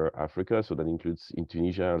bigger Africa, so that includes in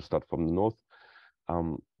Tunisia, I'll start from the north.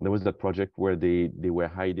 There was that project where they were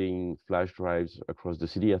hiding flash drives across the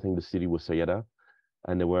city. I think the city was Sayada,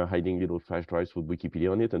 and they were hiding little flash drives with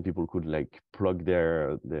Wikipedia on it, and people could like plug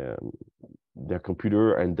their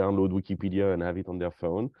computer and download Wikipedia and have it on their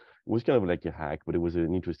phone. It was kind of like a hack, but it was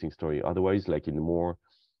an interesting story. Otherwise, like in the more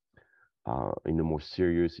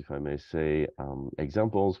serious, if I may say,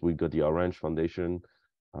 examples, we got the Orange Foundation,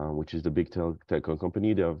 which is the big telecom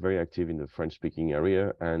company. They are very active in the French-speaking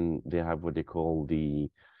area, and they have what they call the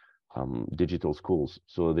digital schools.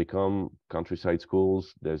 So they come countryside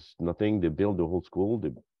schools, there's nothing, they build the whole school,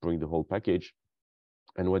 they bring the whole package.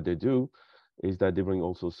 And what they do is that they bring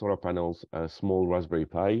also solar panels, a small Raspberry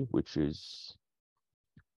Pi, which is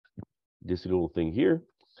this little thing here.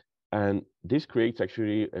 And this creates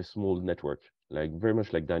actually a small network, like very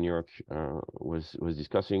much like Daniel was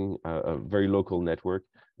discussing, a very local network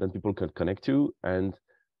that people can connect to. And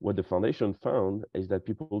what the foundation found is that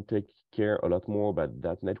people take care a lot more about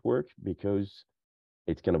that network because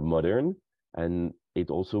it's kind of modern and it's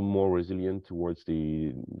also more resilient towards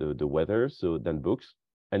the weather than books,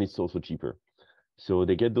 and it's also cheaper. So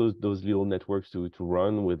they get those little networks to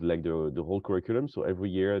run with like the whole curriculum. So every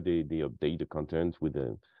year they update the content with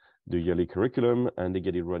the yearly curriculum, and they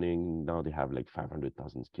get it running. Now they have like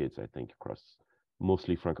 500,000 kids, I think, across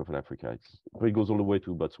mostly Francophone Africa. But it goes all the way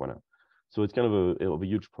to Botswana. So it's kind of a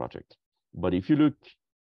huge project. But if you look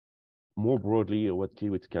more broadly at what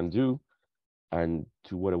Kiwix can do, and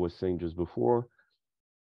to what I was saying just before,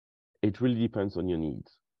 it really depends on your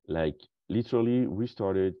needs. Like literally, we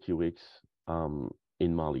started Kiwix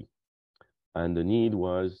in Mali. And the need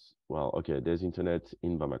was, well, okay, there's internet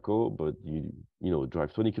in Bamako, but you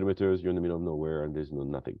drive 20 kilometers, you're in the middle of nowhere, and there's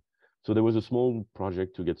nothing. So there was a small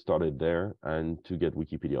project to get started there and to get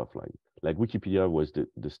Wikipedia offline. Like Wikipedia was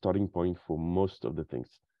the starting point for most of the things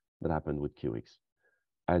that happened with Kiwix.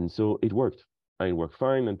 And so it worked. And it worked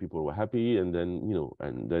fine, and people were happy. And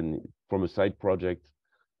then, from a side project,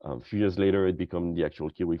 a few years later, it became the actual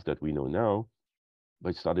Kiwix that we know now. But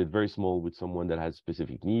it started very small with someone that had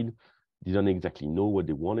specific need. Didn't exactly know what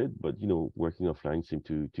they wanted, but working offline seemed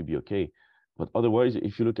to be okay. But otherwise,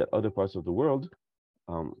 if you look at other parts of the world,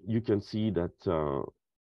 you can see that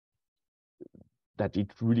that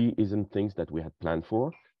it really isn't things that we had planned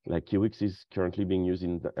for. Like Kiwix is currently being used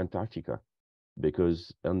in Antarctica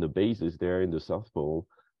because on the bases there in the South Pole,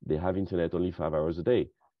 they have internet only 5 hours a day.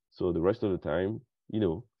 So the rest of the time,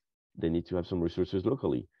 they need to have some resources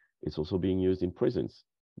locally. It's also being used in prisons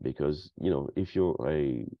because, if you're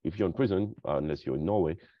in prison, unless you're in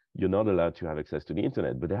Norway, you're not allowed to have access to the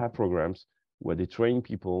internet. But they have programs where they train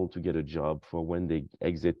people to get a job for when they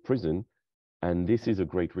exit prison. And this is a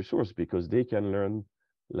great resource because they can learn,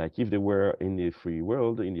 like if they were in the free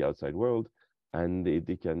world, in the outside world, and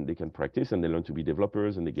they can practice and they learn to be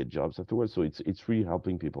developers and they get jobs afterwards. So it's really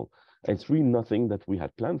helping people. And it's really nothing that we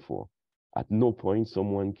had planned for. At no point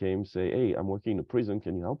someone came say, hey, I'm working in a prison,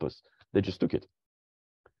 can you help us? They just took it.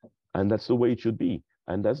 And that's the way it should be.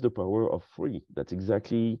 And that's the power of free. That's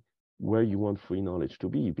exactly where you want free knowledge to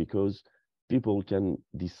be because people can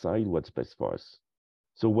decide what's best for us.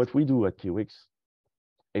 So what we do at Kiwix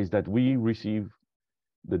is that we receive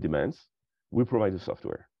the demands, we provide the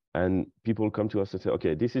software, and people come to us and say,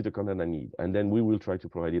 okay, this is the content I need. And then we will try to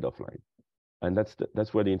provide it offline. And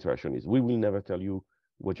that's where the interaction is. We will never tell you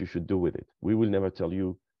what you should do with it. We will never tell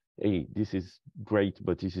you, hey, this is great,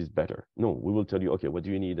 but this is better. No, we will tell you, okay, what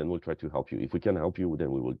do you need? And we'll try to help you. If we can help you,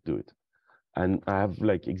 then we will do it. And I have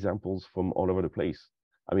like examples from all over the place.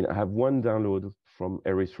 I mean, I have one download from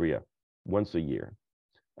Eritrea once a year.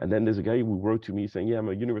 And then there's a guy who wrote to me saying, yeah, I'm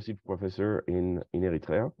a university professor in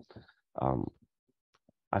Eritrea.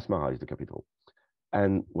 Asmara is the capital.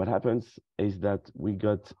 And what happens is that we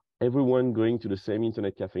got everyone going to the same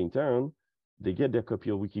internet cafe in town. They get their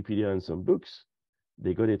copy of Wikipedia and some books.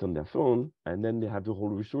 They got it on their phone, and then they have the whole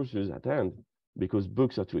resources at hand because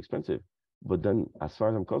books are too expensive. But then, as far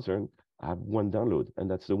as I'm concerned, I have one download, and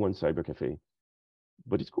that's the one cyber cafe.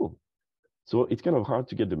 But it's cool. So it's kind of hard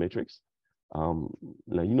to get the metrics.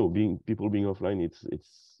 Like people being offline,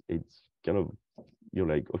 it's kind of you're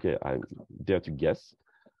like, okay, I'm there to guess.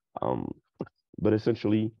 But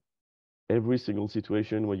essentially, every single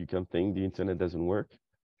situation where you can think the internet doesn't work,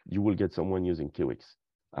 you will get someone using Kiwix.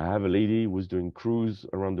 I have a lady who's doing cruise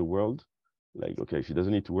around the world, Like, okay, she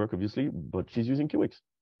doesn't need to work, obviously, but she's using Kiwix.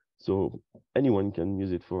 So anyone can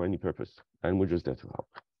use it for any purpose, and we're just there to help.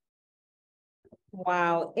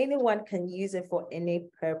 Wow, anyone can use it for any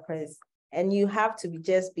purpose, and you have to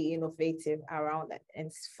just be innovative around it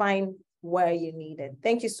and find where you need it.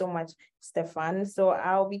 Thank you so much, Stefan. So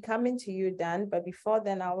I'll be coming to you, Dan, but before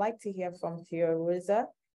then, I'd like to hear from Theorosi,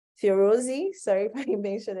 sorry if I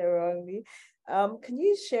mentioned it wrongly. Can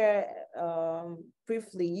you share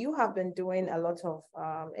briefly, you have been doing a lot of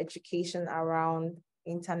education around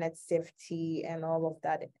internet safety and all of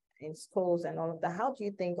that in schools and all of that. How do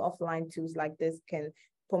you think offline tools like this can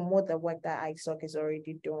promote the work that ISOC is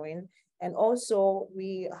already doing? And also,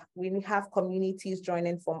 we have communities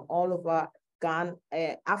joining from all over Ghana,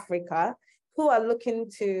 Africa, who are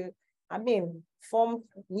looking to, form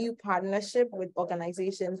new partnership with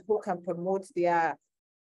organizations who can promote their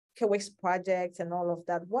Kiwix projects and all of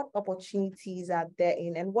that. What opportunities are there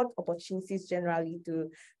in, and what opportunities generally do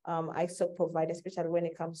ISOC provide, especially when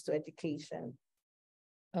it comes to education?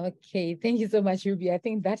 Okay, thank you so much, Ruby. I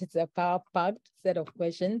think that is a power-packed set of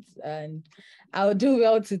questions, and I'll do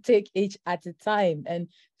well to take each at a time. And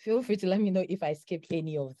feel free to let me know if I skipped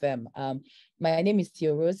any of them. My name is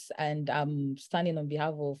Theoros, and I'm standing on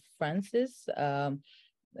behalf of Francis,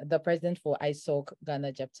 the president for ISOC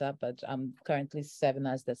Ghana chapter, but I'm currently serving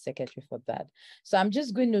as the secretary for that. So I'm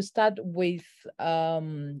just going to start with,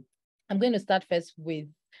 I'm going to start first with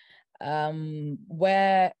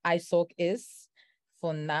where ISOC is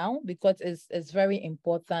for now, because it's very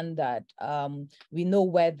important that we know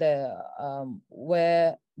where the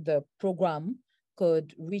program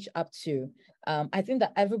could reach up to. I think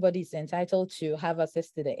that everybody is entitled to have access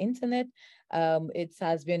to the internet. It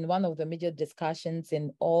has been one of the major discussions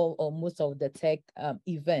in all or most of the tech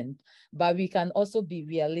event, but we can also be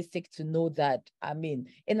realistic to know that,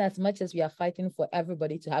 in as much as we are fighting for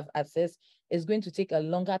everybody to have access, it's going to take a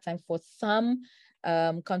longer time for some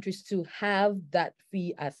countries to have that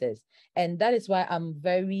free access. And that is why I'm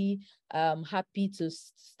very happy to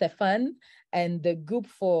Stefan and the group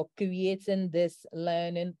for creating this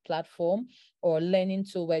learning platform or learning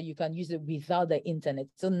tool where you can use it without the internet.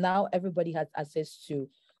 So now everybody has access to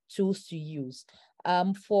tools to use.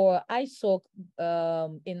 For ISOC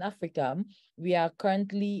in Africa, we are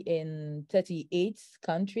currently in 38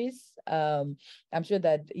 countries. I'm sure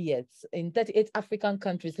that, yes, in 38 African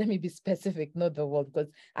countries, let me be specific, not the world,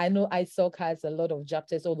 because I know ISOC has a lot of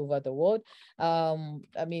chapters all over the world.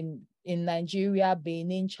 In Nigeria,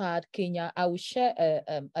 Benin, Chad, Kenya. I will share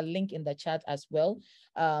a link in the chat as well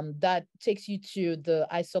that takes you to the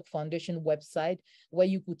ISOC Foundation website, where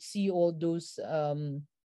you could see all those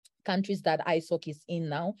countries that ISOC is in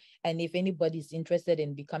now. And if anybody is interested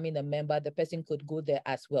in becoming a member, the person could go there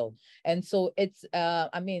as well. And so it's,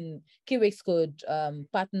 Kiwix could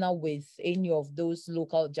partner with any of those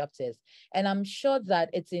local chapters. And I'm sure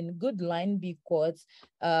that it's in good line because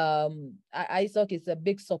ISOC is a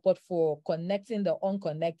big support for connecting the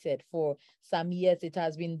unconnected. For some years, it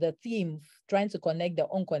has been the theme, trying to connect the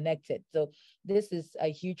unconnected. So this is a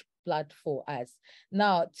huge platform for us.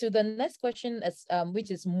 Now, to the next question,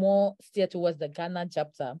 which is more steered towards the Ghana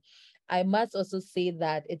chapter, I must also say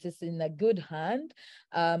that it is in a good hand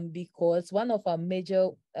because one of our major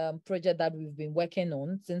projects that we've been working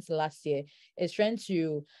on since last year is trying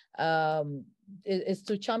to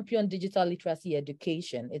champion digital literacy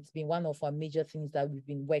education. It's been one of our major things that we've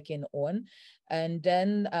been working on. And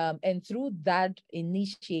then, and through that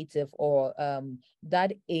initiative or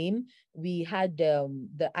that aim, we had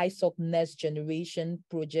the ISOC Next Generation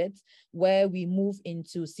project, where we move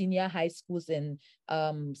into senior high schools in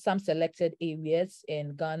some selected areas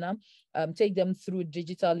in Ghana, take them through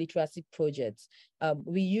digital literacy projects.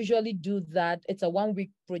 We usually do that. It's a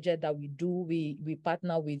 1-week project that we do. We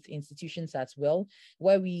partner with institutions as well,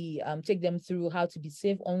 where we take them through how to be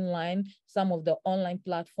safe online, some of the online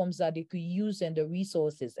platforms that they could use and the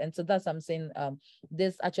resources. And so that's something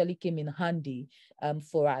this actually came in handy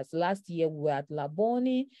for us. Last year we were at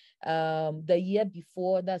Laboni. The year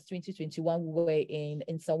before, that's 2021, we were in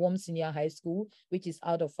Sawam Senior High School, which is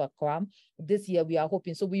out of Accra. This year we are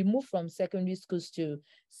hoping, so we moved from secondary schools to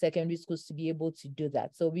be able to do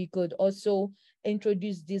that. So we could also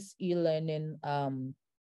introduce this e-learning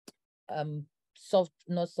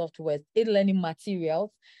e-learning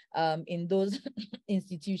materials in those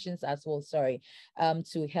institutions as well, to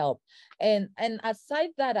help. And aside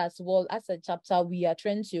that as well, as a chapter, we are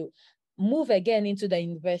trying to move again into the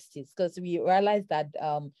universities, because we realize that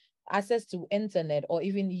access to internet or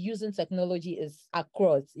even using technology is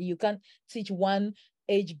across. You can't teach one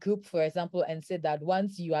age group, for example, and say that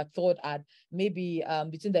once you are taught at maybe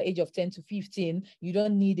between the age of 10 to 15, you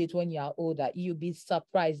don't need it when you are older. You'll be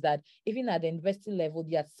surprised that even at the university level,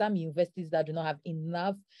 there are some universities that do not have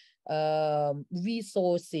enough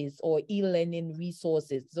resources or e-learning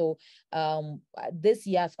resources. So this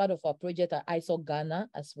year, as part of our project at ISO Ghana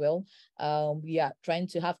as well, we are trying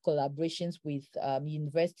to have collaborations with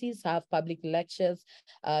universities, have public lectures,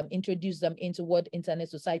 introduce them into what Internet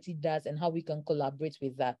Society does and how we can collaborate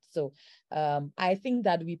with that. So I think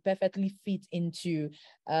that we perfectly fit into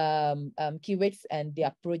Kiwix and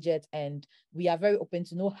their project, and we are very open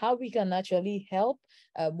to know how we can actually help,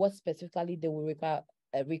 what specifically they will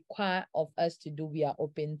require of us to do. We are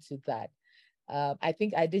open to that. I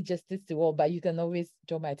think I did justice to all, but you can always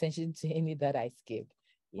draw my attention to any that I skipped.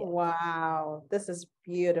 Yeah. Wow, this is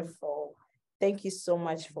beautiful. Thank you so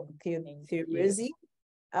much for Rosie.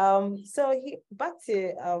 Back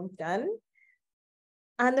to Dan.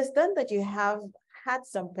 I understand that you have had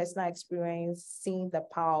some personal experience seeing the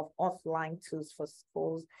power of offline tools for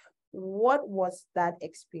schools. What was that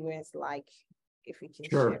experience like, if you can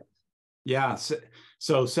share? Yeah,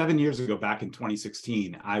 so 7 years ago, back in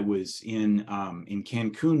 2016, I was in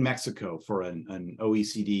Cancun, Mexico for an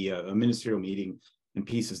OECD, a ministerial meeting and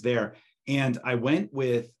pieces there. And I went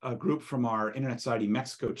with a group from our Internet Society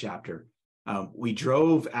Mexico chapter. We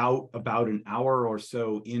drove out about an hour or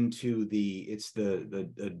so into the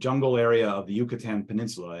jungle area of the Yucatan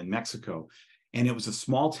Peninsula in Mexico. And it was a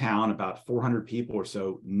small town, about 400 people or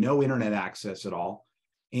so, no internet access at all.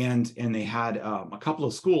 And they had a couple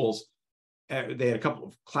of schools. They had a couple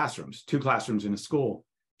of classrooms, 2 classrooms in a school.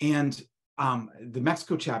 And the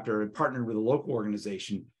Mexico chapter had partnered with a local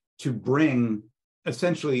organization to bring,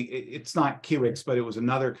 essentially, it's not Kiwix, but it was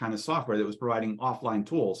another kind of software that was providing offline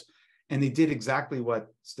tools. And they did exactly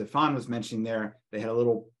what Stefan was mentioning there. They had a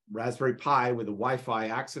little Raspberry Pi with a Wi-Fi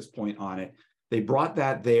access point on it. They brought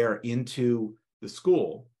that there into the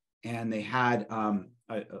school, and they had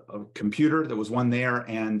a computer. There was one there,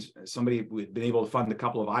 and somebody had been able to fund a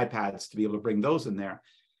couple of iPads to be able to bring those in there.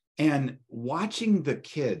 And watching the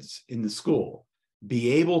kids in the school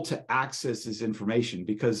be able to access this information,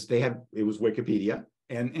 because it was Wikipedia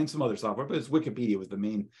and some other software, but Wikipedia was the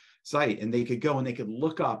main site, and they could go and they could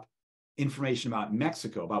look up information about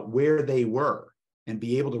Mexico, about where they were, and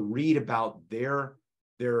be able to read about their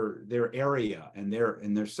area and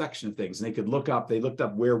their section of things. And they looked up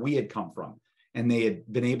where we had come from, and they had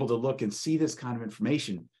been able to look and see this kind of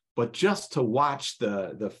information. But just to watch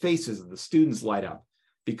the faces of the students light up,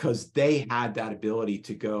 because they had that ability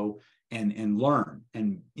to go and learn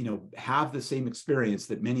and have the same experience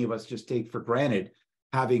that many of us just take for granted,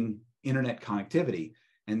 having internet connectivity.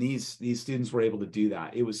 And these students were able to do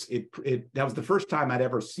that. That was the first time I'd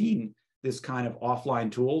ever seen this kind of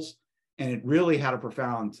offline tools. And it really had a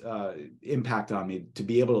profound impact on me to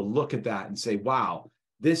be able to look at that and say, wow,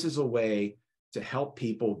 this is a way to help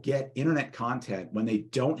people get internet content when they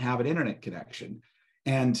don't have an internet connection.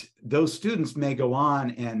 And those students may go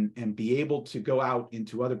on and be able to go out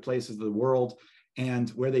into other places of the world, and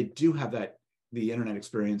where they do have the internet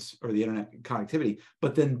experience or the internet connectivity,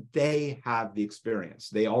 but then they have the experience.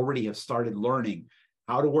 They already have started learning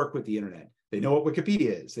how to work with the internet. They know what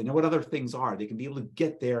Wikipedia is. They know what other things are. They can be able to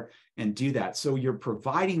get there and do that. So you're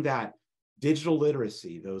providing that digital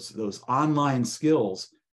literacy, those online skills,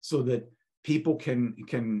 so that people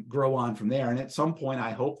can grow on from there. And at some point,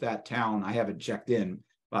 I hope that town, I haven't checked in,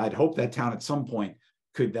 but I'd hope that town at some point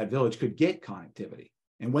that village could get connectivity.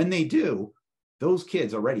 And when they do, those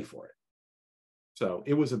kids are ready for it. So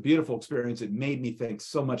it was a beautiful experience. It made me think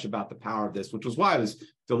so much about the power of this, which was why I was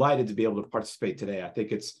delighted to be able to participate today. I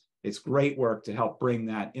think it's great work to help bring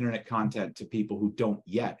that internet content to people who don't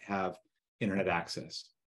yet have internet access.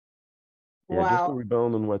 Yeah, just to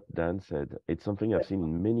rebound on what Dan said, it's something I've seen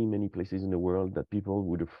in many, many places in the world, that people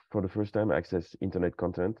would, for the first time, access internet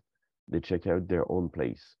content. They check out their own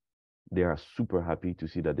place. They are super happy to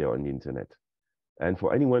see that they are on the internet. And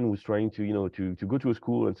for anyone who's trying to, to go to a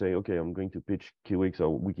school and say, okay, I'm going to pitch Kiwix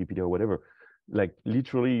or Wikipedia or whatever, like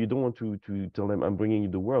literally, you don't want to tell them, I'm bringing you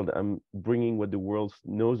the world. I'm bringing what the world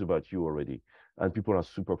knows about you already. And people are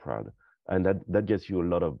super proud. And that gets you a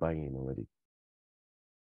lot of buy-in already.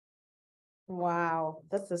 Wow,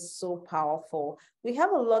 this is so powerful. We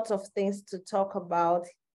have a lot of things to talk about.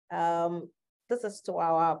 This is to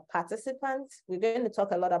our participants. We're going to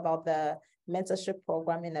talk a lot about the mentorship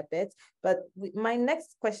program in a bit, but my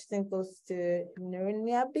next question goes to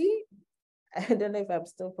Nurniabi. I don't know if I'm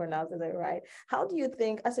still pronouncing it right. How do you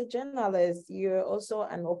think, as a journalist, you're also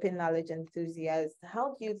an open knowledge enthusiast,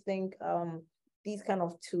 how do you think these kind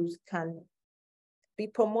of tools can be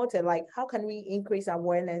promoted? Like, how can we increase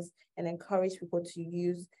awareness and encourage people to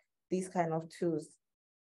use these kind of tools?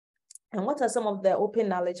 And what are some of the open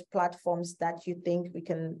knowledge platforms that you think we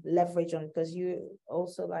can leverage on? Because you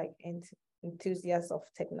also like enthusiasts of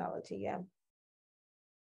technology, yeah.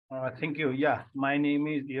 Thank you. Yeah, my name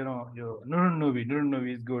is, Nurunovi.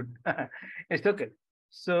 Nurunovi is good. It's okay.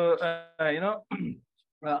 So,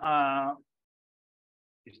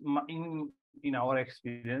 in our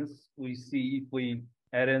experience, we see if we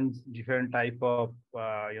arrange different type of,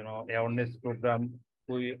 awareness program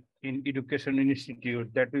in education institute,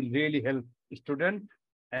 that will really help student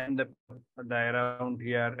and the around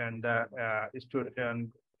here and the student and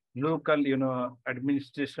local,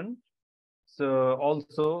 administration. So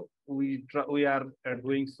also we are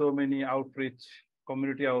doing so many outreach,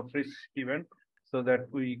 community outreach event, so that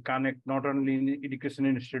we connect not only in the education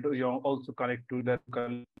institute, we also connect to the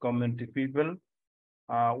local community people.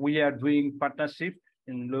 We are doing partnership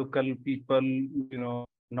in local people,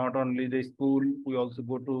 not only the school, we also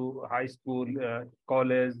go to high school,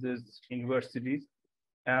 colleges, universities,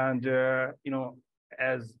 and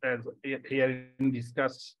as here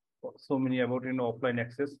discussed so many about offline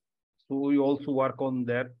access. So we also work on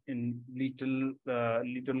that in little.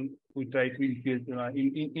 We try to increase.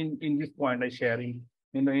 In this point, I sharing.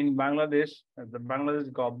 In Bangladesh, the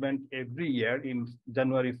Bangladesh government every year in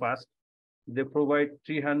January 1st, they provide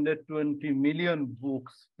 320 million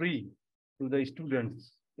books free to the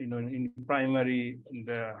students. In primary, in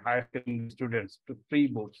the higher students, to free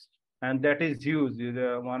books, and that is huge.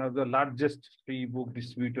 One of the largest free book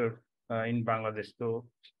distributor in Bangladesh. So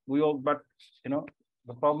we all, but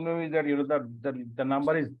the problem is that the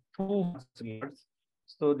number is too much large,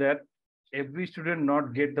 so that every student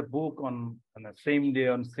not get the book on the same day,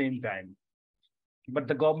 on same time. But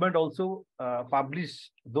the government also publish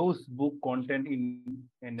those book content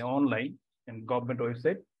in online and government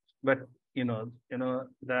website. But the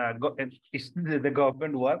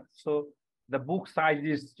government work, so the book size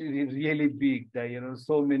is really big.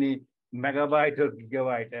 So many megabyte or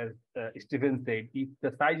gigabyte, as Stephen said. If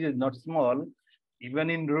the size is not small, even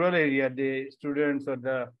in rural area, the students or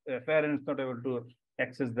the parents not able to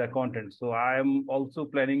access the content. So I am also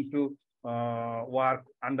planning to work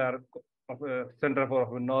under Center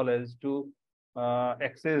for Knowledge to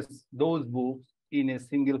access those books in a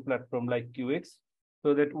single platform like Kiwix,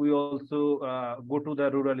 so that we also go to the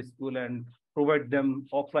rural school and provide them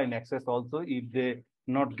offline access also. If they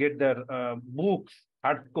not get their books,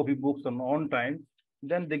 hard copy books on time,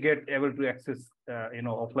 then they get able to access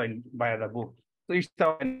offline via the book. So it's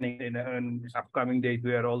in upcoming days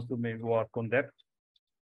we are also maybe work on that.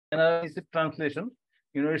 And it's a translation.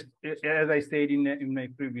 As I said in my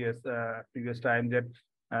previous time, that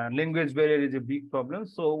language barrier is a big problem.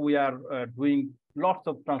 So we are doing lots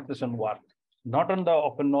of translation work, not on the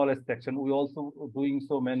open knowledge section. We also doing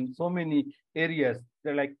so many areas.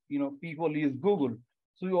 They're like people use Google,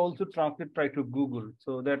 so we also try to Google,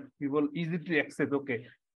 so that people easy to access. Okay,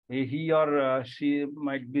 he or she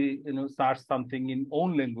might be search something in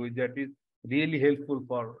own language, that is really helpful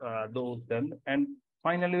for those them. And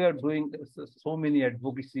finally, we are doing so many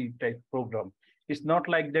advocacy type program. It's not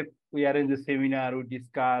like that we are in the seminar, we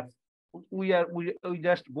discuss. We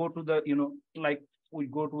just go to the like we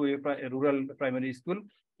go to a rural primary school.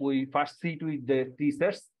 We first sit with the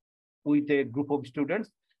teachers, with a group of students.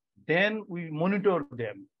 Then we monitor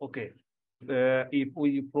them. Okay, if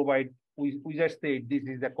we provide, we just say this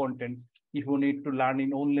is the content. If you need to learn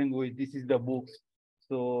in own language, this is the books.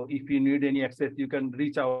 So if you need any access, you can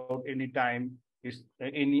reach out anytime. It's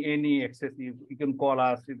any access, you can call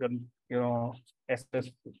us, you can access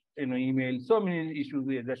email. So many issues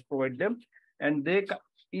we just provide them, and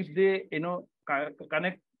if they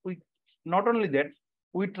connect with, not only that,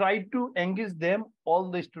 we try to engage them, all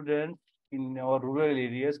the students in our rural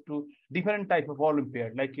areas, to different type of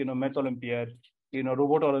Olympiad, like math Olympiad,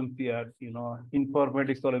 robot Olympiad,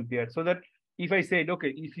 informatics Olympiad. So that if I said,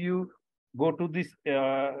 okay, if you go to this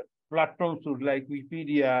platforms like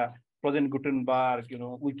Wikipedia, Project Gutenberg,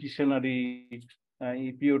 Wiktionary,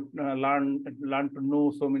 if you learn to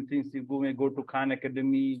know so many things, you may go to Khan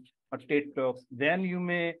Academy or TED Talks, then you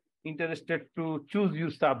may interested to choose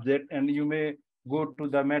your subject, and you may go to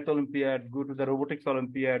the Math Olympiad, go to the Robotics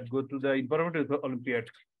Olympiad, go to the Informatics Olympiad,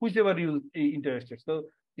 whichever you interested. So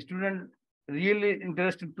student really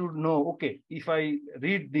interested to know, okay, if I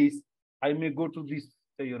read this, I may go to this,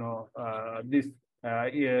 this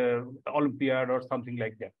Olympiad or something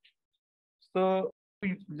like that. So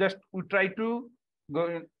we try to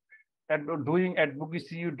go at doing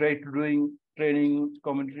advocacy, you try to doing training,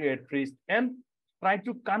 community outreach, and try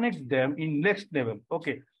to connect them in next level.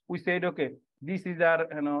 Okay, we said, okay, this is our,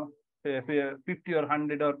 50 or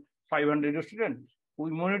 100 or 500 students. We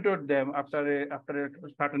monitored them after a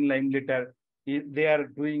certain time later. If they are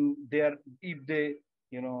if they,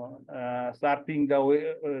 surfing the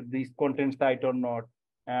way, this content site or not.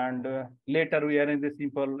 And later we are in the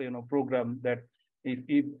simple, program that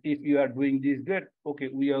if you are doing this, great, okay,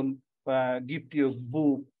 we will gift you a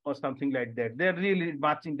book or something like that. They're really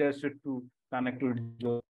much interested to connect with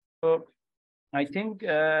you. So I think,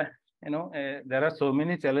 there are so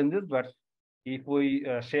many challenges, but if we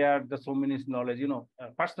share the so many knowledge,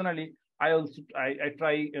 personally, I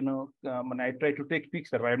try, when I try to take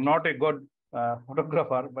picture. I'm not a good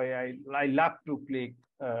photographer, but I love to click.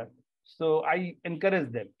 So I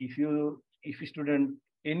encourage them. If a student,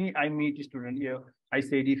 I meet a student here, I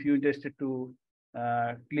said, if you interested to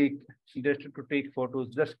interested to take photos,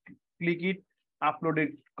 just click it, upload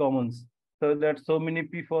it, commons, so that so many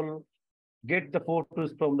people get the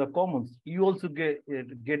photos from the commons. You also get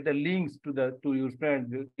the links to your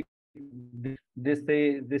friends. They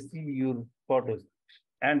see your photos.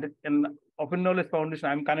 And in Open Knowledge Foundation,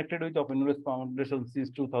 I'm connected with Open Knowledge Foundation since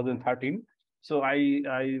 2013. So I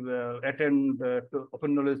attend to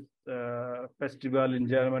Open Knowledge Festival in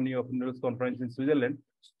Germany, Open Knowledge Conference in Switzerland.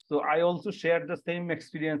 So I also shared the same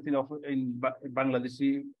experience in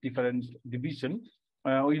Bangladeshi different division.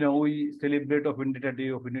 We celebrate Open Data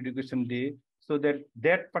Day, Open Education Day. So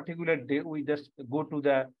that particular day, we just go to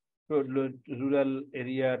the rural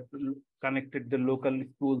area, connected the local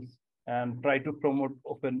schools, and try to promote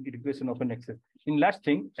open education, open access. In last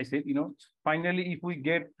thing, I said, finally, if we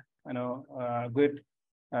get,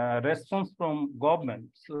 response from government,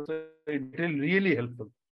 so it will really helpful.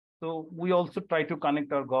 So we also try to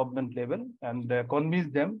connect our government level and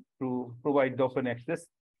convince them to provide the open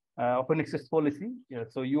access policy. Yeah,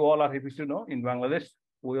 so you all are happy to know in Bangladesh,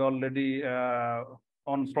 we already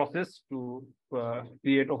on process to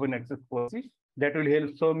create open access policy that will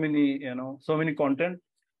help so many content,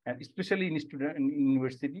 and especially in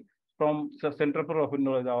university. From the Center for Open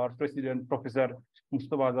Knowledge, our president, Professor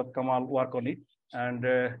Mustafa Azad Kamal, work on it, and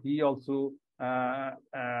he also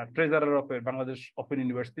treasurer of Bangladesh Open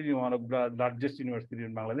University, one of the largest university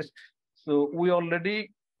in Bangladesh. So we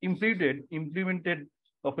already implemented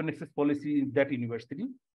open access policy in that university.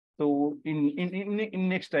 So in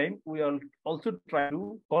next time, we will also try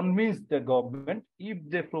to convince the government, if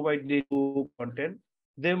they provide the content,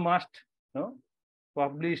 they must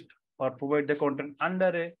publish or provide the content under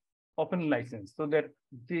a open license, so that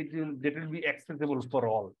that will be accessible for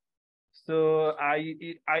all. So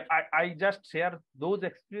I just share those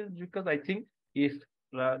experiences because I think if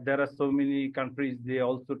there are so many countries, they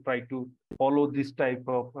also try to follow this type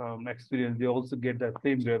of experience, they also get the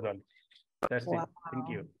same result. That's it. Thank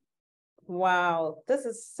you. Wow, this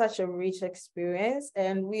is such a rich experience.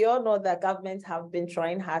 And we all know that governments have been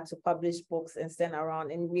trying hard to publish books and send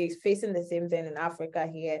around, and we're facing the same thing in Africa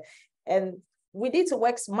here. And we need to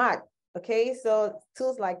work smart, okay? So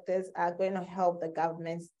tools like this are going to help the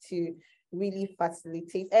governments to really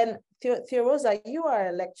facilitate. And Theodosia, you are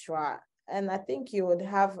a lecturer, and I think you would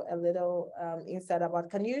have a little insight about,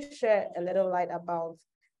 can you share a little light about,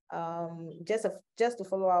 just to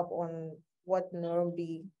follow up on what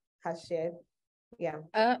Norumbi has shared?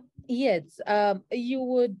 Yeah. Yes. You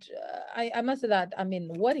would. I must say that. I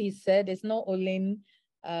mean, what he said is not only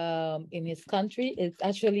in his country; it's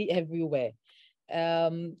actually everywhere.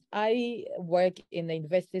 I work in the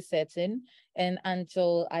university setting, and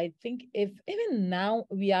until I think, if even now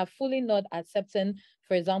we are fully not accepting,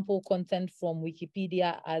 for example, content from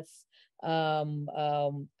Wikipedia as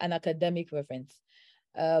an academic reference.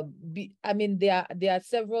 I mean, there are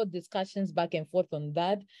several discussions back and forth on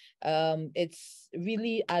that. It's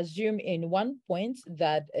really assumed in one point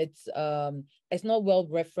that it's not well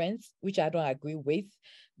referenced, which I don't agree with.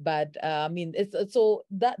 But I mean, so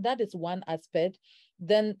that is one aspect.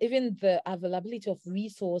 Then even the availability of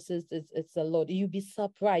resources it's a lot. You'd be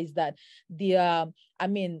surprised that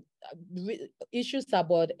issues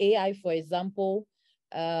about AI, for example,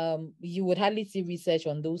 you would hardly see research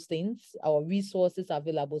on those things or resources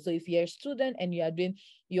available. So if you're a student and you are doing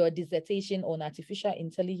your dissertation on artificial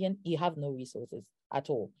intelligence, you have no resources at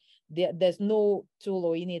all. There's no tool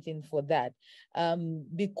or anything for that,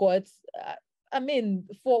 because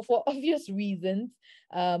for obvious reasons,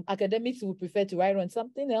 academics would prefer to write on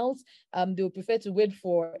something else. They would prefer to wait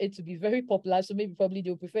for it to be very popular. So probably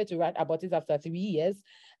they'll prefer to write about it after 3 years.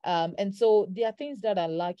 And so there are things that are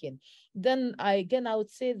lacking. Then I would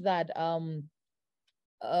say that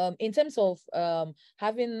in terms of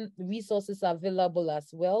having resources available as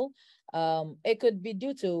well, it could be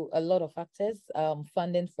due to a lot of factors.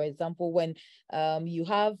 Funding, for example, when you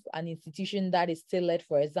have an institution that is tailored,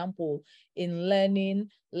 for example, in learning,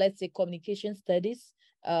 let's say communication studies,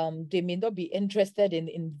 they may not be interested in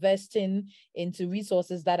investing into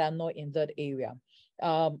resources that are not in that area.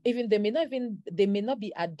 Even they may not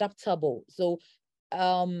be adaptable. So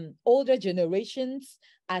older generations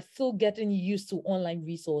are still getting used to online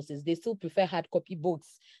resources. They still prefer hard copy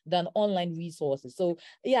books than online resources. So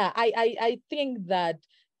yeah, I think that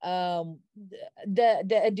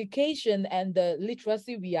the education and the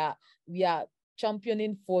literacy we are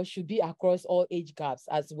championing for should be across all age gaps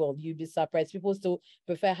as well. You'd be surprised. People still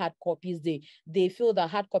prefer hard copies. They feel that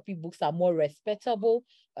hard copy books are more respectable,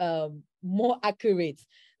 more accurate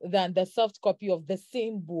than the soft copy of the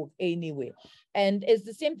same book anyway. And it's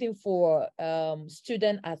the same thing for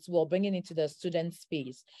student as well, bringing into the student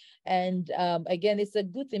space. And again, it's a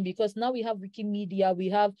good thing because now we have Wikimedia, we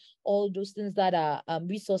have all those things that are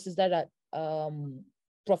resources that are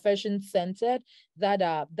profession-centered,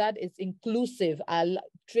 that is inclusive,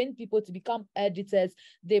 train people to become editors.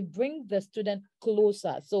 They bring the student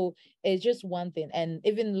closer. So it's just one thing. And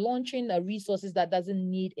even launching resources that doesn't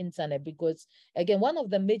need internet, because again, one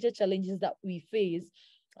of the major challenges that we face,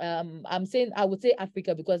 I would say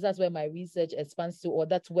Africa, because that's where my research expands to, or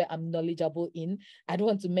that's where I'm knowledgeable in. I don't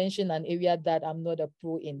want to mention an area that I'm not a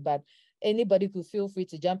pro in, but anybody could feel free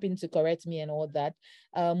to jump in to correct me and all that.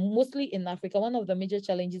 Mostly in Africa, one of the major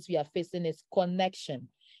challenges we are facing is connection.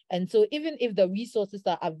 And so even if the resources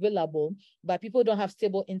are available, but people don't have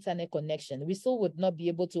stable internet connection, we still would not be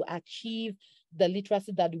able to achieve the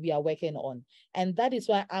literacy that we are working on. And that is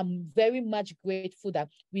why I'm very much grateful that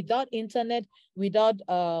without internet, without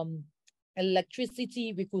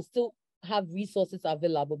electricity, we could still have resources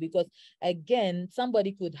available, because again,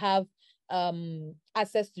 somebody could have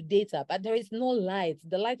access to data, but there is no light.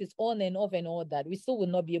 The light is on and off and all that. We still will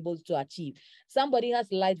not be able to achieve. Somebody has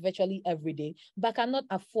light virtually every day, but cannot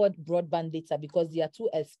afford broadband data because they are too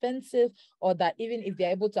expensive, or that even if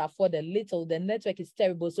they're able to afford a little, the network is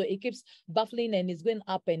terrible. So it keeps buffering and it's going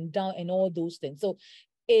up and down and all those things. So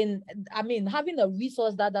having a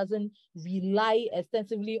resource that doesn't rely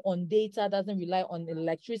extensively on data, doesn't rely on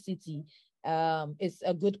electricity, is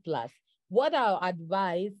a good plus. What I'll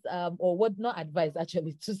advise, or what not advise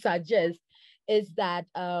actually, to suggest is that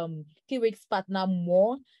Kiwix partner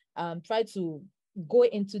more, try to go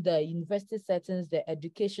into the university settings, the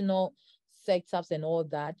educational sectors and all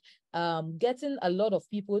that. Getting a lot of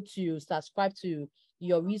people to subscribe to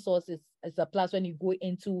your resources is a plus when you go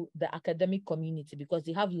into the academic community, because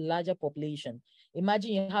they have larger population.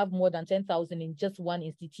 Imagine you have more than 10,000 in just one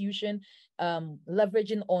institution,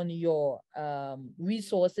 leveraging on your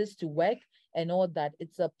resources to work and all that.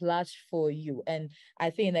 It's a plus for you. And I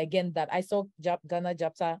think, again, that I saw Ghana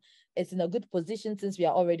chapter is in a good position, since we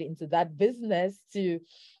are already into that business, to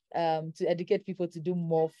educate people to do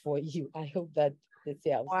more for you. I hope that this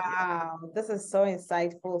helps. Wow, this is so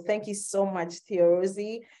insightful. Thank you so much,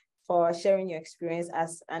 Theorosi, for sharing your experience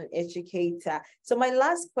as an educator. So my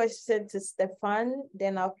last question to Stefan,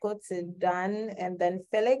 then I'll go to Dan, and then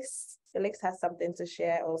Felix. Felix has something to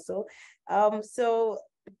share also.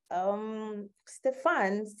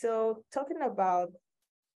 Stefan, so talking about,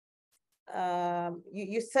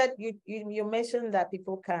 you said, you mentioned that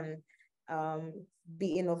people can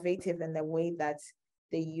be innovative in the way that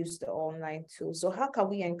they use the online tool. So how can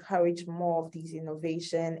we encourage more of these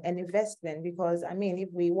innovation and investment? Because if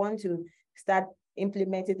we want to start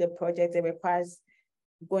implementing the project, it requires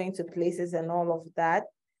going to places and all of that,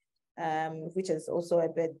 which is also a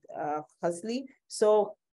bit costly.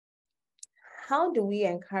 So how do we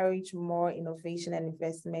encourage more innovation and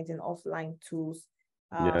investment in offline tools?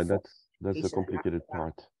 Yeah, that's a complicated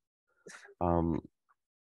part.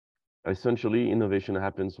 Essentially, innovation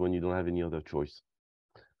happens when you don't have any other choice.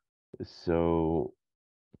 So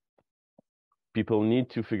people need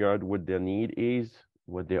to figure out what their need is,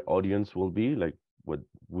 what their audience will be, like would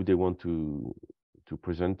they want to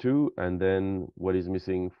present to, and then what is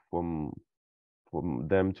missing from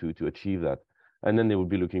them to achieve that. And then they will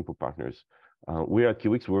be looking for partners. We at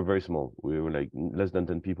Kiwix, we're very small. We were like less than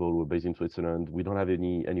 10 people. We're based in Switzerland. We don't have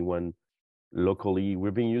anyone locally.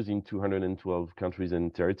 We're being used in 212 countries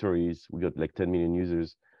and territories. We got like 10 million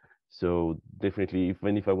users. So definitely,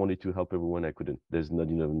 even if I wanted to help everyone, I couldn't. There's not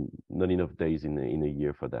enough days in a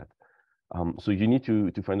year for that. So you need to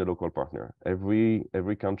find a local partner.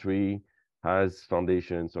 Every country has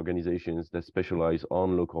foundations, organizations that specialize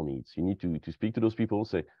on local needs. You need to speak to those people,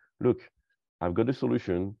 say, look, I've got the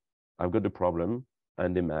solution, I've got the problem.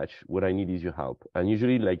 and they match. What I need is your help. And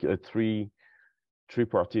usually like a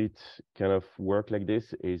tripartite kind of work like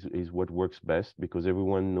this is what works best, because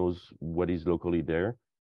everyone knows what is locally there.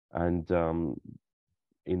 And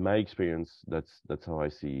in my experience, that's how I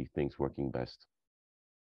see things working best.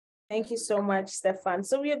 Thank you so much, Stefan.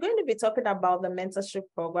 So we are going to be talking about the mentorship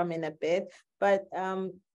program in a bit, but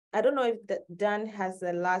I don't know if Dan has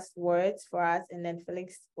the last words for us, and then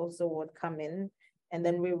Felix also would come in, and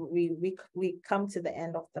then we come to the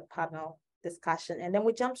end of the panel discussion, and then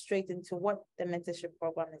we jump straight into what the mentorship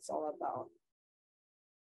program is all about.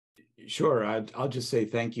 Sure, I'll just say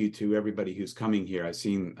thank you to everybody who's coming here.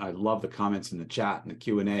 I love the comments in the chat and the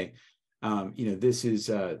Q&A. This is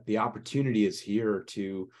the opportunity is here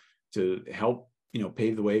to help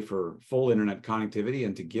pave the way for full internet connectivity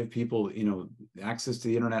and to give people access to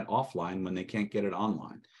the internet offline when they can't get it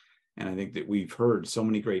online. And I think that we've heard so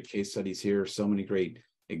many great case studies here, so many great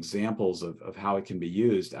examples of how it can be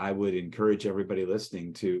used. I would encourage everybody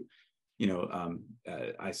listening to,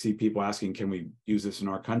 I see people asking, can we use this in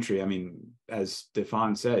our country? I mean, as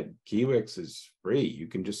Stefan said, Kiwix is free. You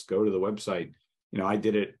can just go to the website. I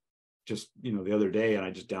did it just, the other day, and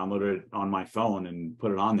I just downloaded it on my phone and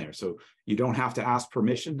put it on there. So you don't have to ask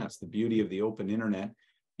permission. That's the beauty of the open internet.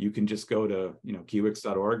 You can just go to,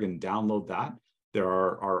 kiwix.org and download that. There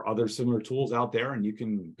are other similar tools out there, and you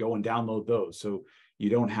can go and download those. So you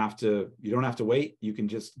don't have to wait. You can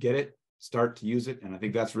just get it, start to use it. And I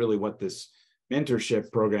think that's really what this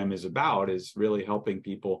mentorship program is about, is really helping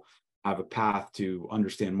people have a path to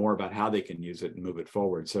understand more about how they can use it and move it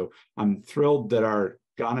forward. So I'm thrilled that our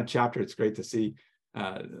Ghana chapter, it's great to see,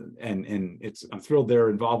 I'm thrilled they're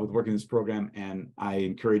involved with working this program, and I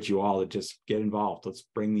encourage you all to just get involved. Let's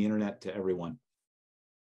bring the internet to everyone.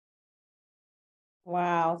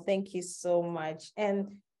 Wow, thank you so much.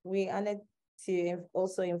 And we honored to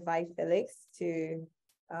also invite Felix to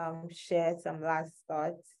share some last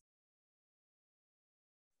thoughts.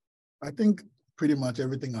 I think pretty much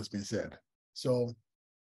everything has been said. So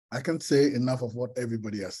I can't say enough of what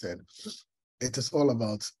everybody has said. It is all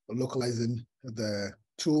about localizing the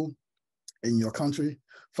tool in your country,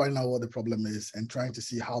 finding out what the problem is, and trying to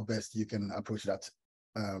see how best you can approach that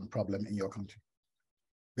problem in your country.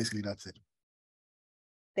 Basically, that's it.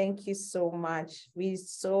 Thank you so much. We're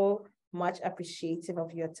so much appreciative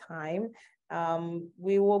of your time.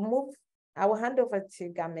 We will move. I will hand over to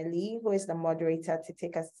Gameli, who is the moderator, to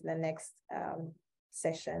take us to the next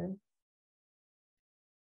session.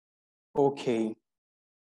 Okay.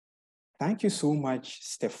 Thank you so much,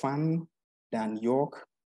 Stefan, Dan York,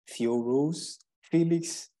 Theo Rose,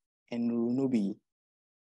 Felix, and Runubi.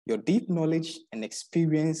 Your deep knowledge and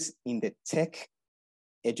experience in the tech,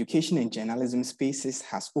 education, and journalism spaces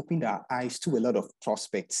has opened our eyes to a lot of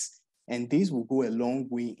prospects, and this will go a long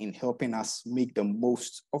way in helping us make the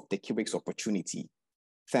most of the Kiwix opportunity.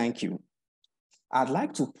 Thank you. I'd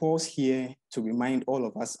like to pause here to remind all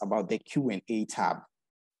of us about the Q&A tab.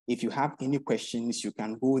 If you have any questions, you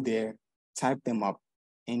can go there, type them up,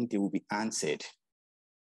 and they will be answered.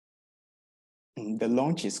 The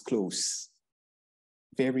launch is close,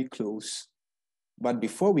 very close. But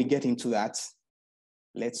before we get into that,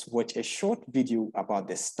 let's watch a short video about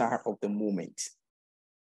the star of the moment,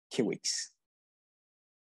 Kiwix.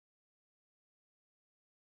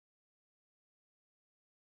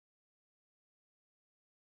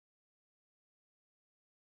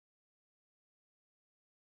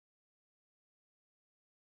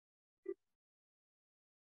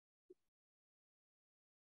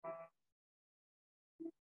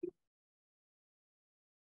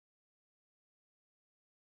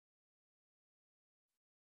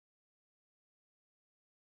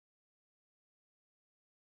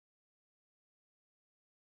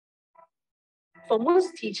 For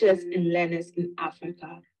most teachers and learners in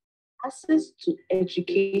Africa, access to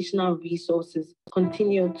educational resources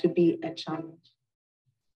continue to be a challenge.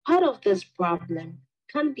 Part of this problem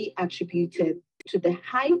can be attributed to the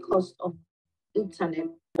high cost of internet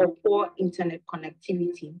or poor internet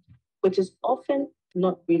connectivity, which is often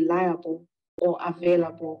not reliable or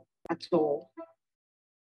available at all.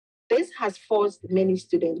 This has forced many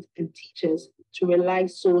students and teachers to rely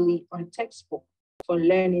solely on textbooks for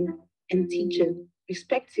learning and teaching,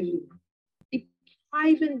 respectively,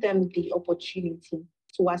 depriving them the opportunity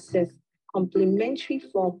to access complementary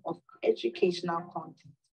form of educational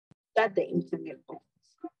content that the internet offers.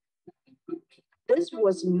 This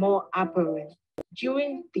was more apparent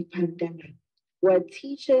during the pandemic, where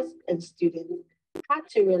teachers and students had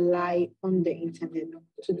to rely on the internet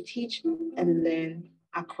to teach and learn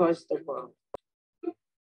across the world.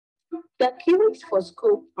 The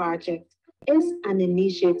Kiwix4Schools project is an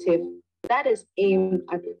initiative that is aimed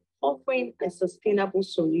at offering a sustainable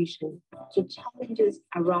solution to challenges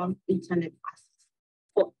around internet access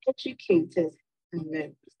for educators and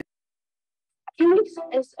learners. Kiwix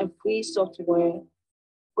is a free software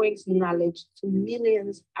brings knowledge to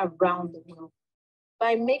millions around the world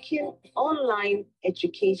by making online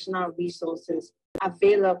educational resources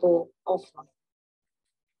available offline.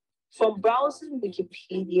 From browsing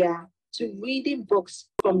Wikipedia to reading books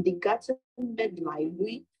from the Gutenberg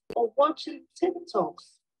Library or watching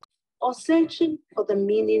TikToks or searching for the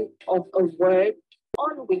meaning of a word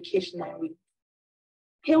on Wiktionary,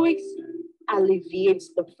 Kiwix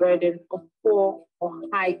alleviates the burden of poor or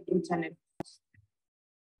high internet costs.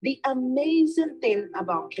 The amazing thing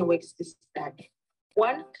about Kiwix is that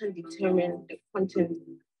one can determine the content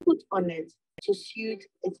put on it to suit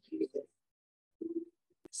its users.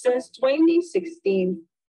 Since 2016,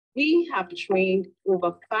 we have trained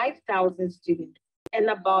over 5,000 students and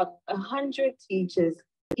about 100 teachers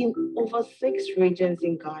in over 6 regions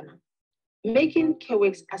in Ghana, making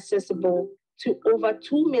Kiwix accessible to over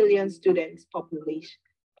 2 million students population.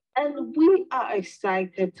 And we are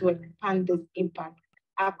excited to expand this impact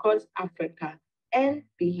across Africa and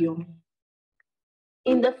beyond.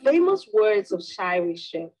 In the famous words of Shire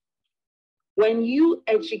Chef, when you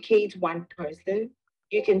educate one person,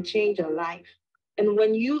 you can change a life. And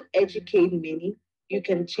when you educate many, you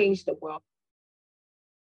can change the world.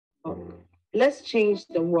 Let's change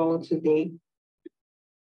the world today.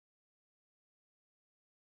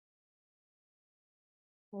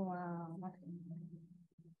 Wow.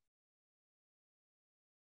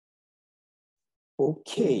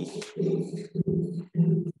 Okay.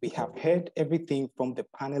 We have heard everything from the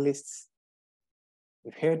panelists.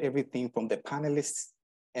 We've heard everything from the panelists,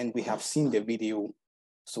 and we have seen the video.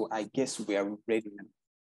 So I guess we are ready.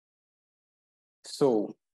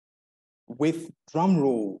 So with drum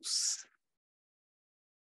rolls,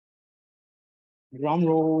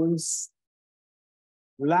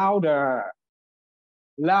 louder,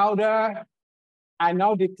 louder. I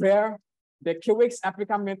now declare the Kiwix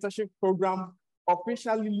Africa Mentorship Program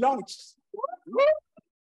officially launched.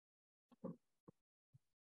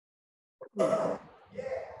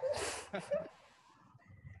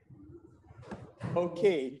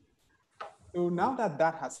 Okay, so now that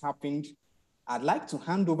that has happened, I'd like to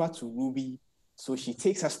hand over to Ruby so she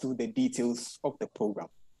takes us through the details of the program.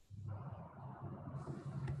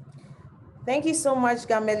 Thank you so much,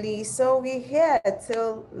 Gameli. So we're here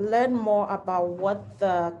to learn more about what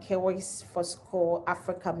the Kiwix4Schools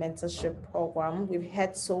Africa Mentorship Program. We've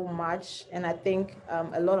heard so much, and I think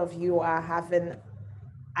a lot of you are having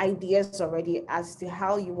ideas already as to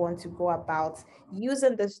how you want to go about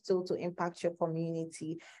using this tool to impact your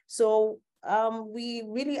community. So we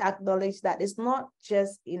really acknowledge that it's not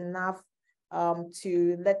just enough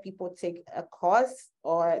to let people take a course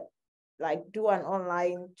or like do an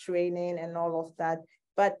online training and all of that,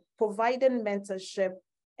 but providing mentorship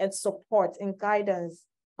and support and guidance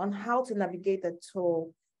on how to navigate the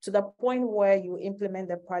tool to the point where you implement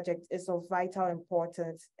the project is of vital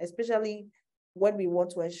importance, especially when we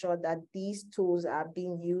want to ensure that these tools are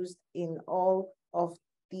being used in all of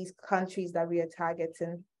these countries that we are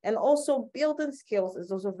targeting. And also building skills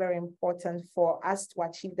is also very important for us to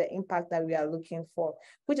achieve the impact that we are looking for,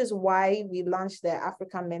 which is why we launched the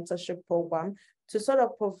African Mentorship Program to sort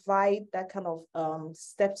of provide that kind of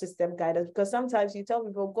step system guidance, because sometimes you tell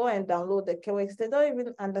people, go and download the Kiwix, they don't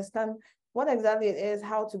even understand what exactly it is,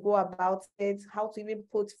 how to go about it, how to even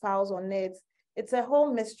put files on it. It's a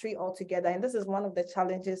whole mystery altogether. And this is one of the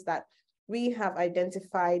challenges that we have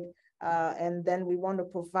identified, and then we want to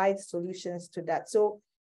provide solutions to that. So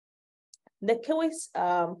the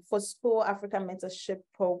Kiwix4Schools Africa Mentorship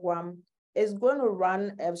Program is going to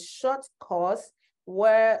run a short course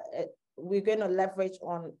where we're going to leverage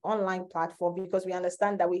on online platform, because we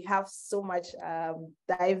understand that we have so much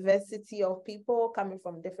diversity of people coming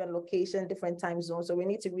from different locations, different time zones. So we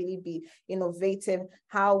need to really be innovative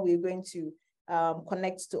how we're going to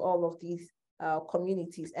connect to all of these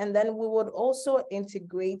communities. And then we would also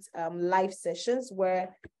integrate live sessions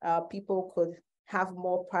where people could have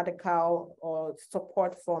more practical or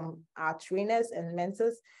support from our trainers and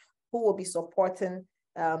mentors who will be supporting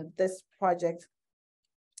this project.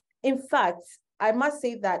 In fact, I must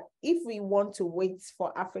say that if we want to wait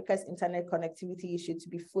for Africa's internet connectivity issue to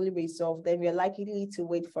be fully resolved, then we're likely to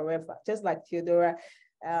wait forever, just like Theodora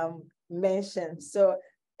mentioned. So,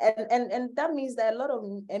 and that means that a lot of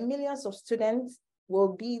millions of students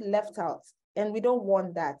will be left out, and we don't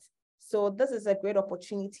want that. So this is a great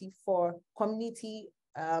opportunity for community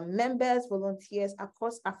members, volunteers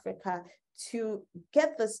across Africa to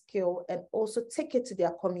get the skill and also take it to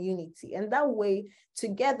their community. And that way,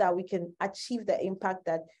 together, we can achieve the impact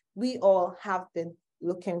that we all have been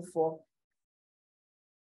looking for.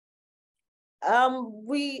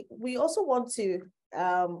 We also want to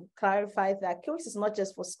clarify that Kiwix is not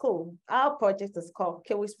just for school. Our project is called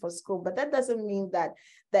Kiwix4Schools, but that doesn't mean that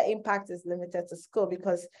the impact is limited to school,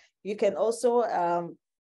 because you can also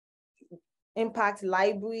impact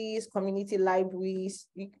libraries, community libraries,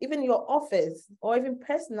 even your office, or even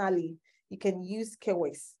personally, you can use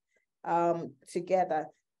Kiwix together.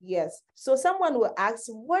 Yes. So someone will ask,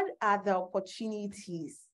 what are the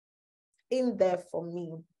opportunities in there for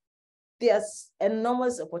me? There's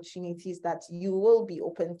enormous opportunities that you will be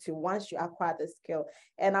open to once you acquire the skill.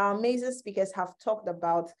 And our amazing speakers have talked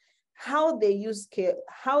about how they use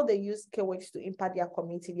Kiwix to impact their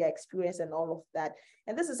community, their experience, and all of that.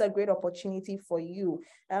 And this is a great opportunity for you.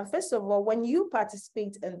 First of all, when you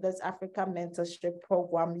participate in this Africa Mentorship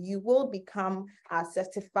Program, you will become a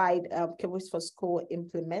certified Kiwix4Schools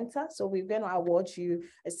implementer. So we're going to award you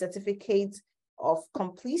a certificate of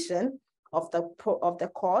completion of the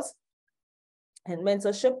course and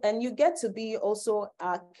mentorship, and you get to be also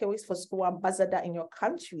a Kiwix4Schools ambassador in your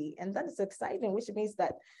country, and that is exciting, which means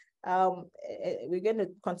that we're going to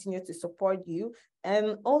continue to support you.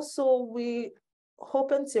 And also we're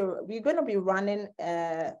going to be running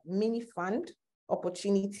a mini fund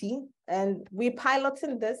opportunity, and we're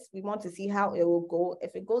piloting this. We want to see how it will go.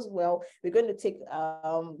 If it goes well, we're going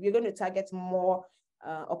to target more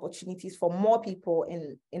opportunities for more people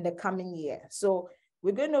in the coming year. So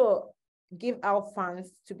we're going to give out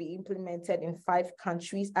funds to be implemented in 5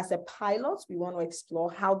 countries as a pilot. We want to explore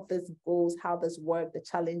how this goes, how this works, the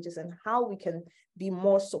challenges, and how we can be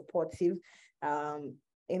more supportive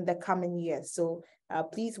in the coming years. So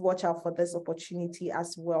please watch out for this opportunity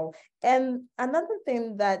as well. And another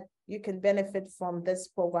thing that you can benefit from this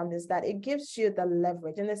program is that it gives you the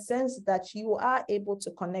leverage in the sense that you are able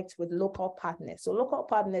to connect with local partners. So local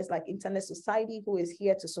partners like Internet Society, who is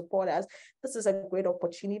here to support us. This is a great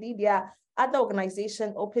opportunity. There are other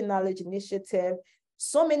organizations, Open Knowledge Initiative,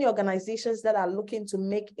 so many organizations that are looking to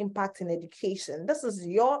make impact in education. This is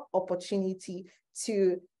your opportunity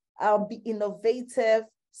to be innovative,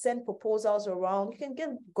 send proposals around. You can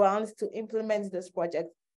get grants to implement this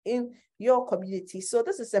project in your community. So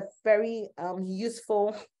this is a very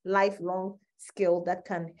useful lifelong skill that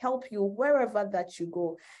can help you wherever that you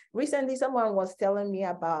go. Recently, someone was telling me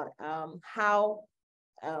about how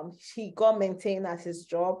he got maintained at his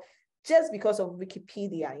job just because of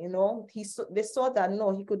Wikipedia. You know, they saw that no,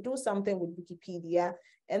 he could do something with Wikipedia,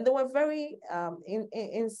 and they were very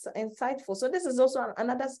insightful. So this is also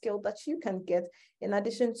another skill that you can get in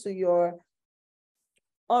addition to your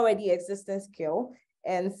already existing skill,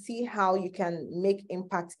 and see how you can make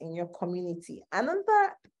impact in your community.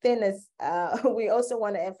 Another thing is, we also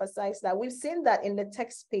want to emphasize that we've seen that in the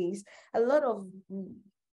tech space, a lot of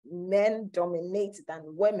men dominate than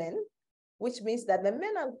women, which means that the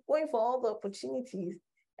men are going for all the opportunities.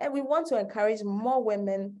 And we want to encourage more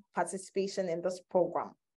women participation in this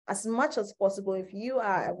program as much as possible. If you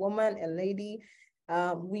are a woman, a lady,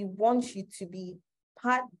 we want you to be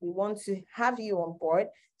part. We want to have you on board.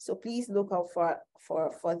 So please look out for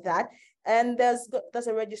that. And there's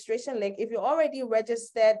a registration link. If you're already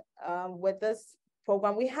registered with this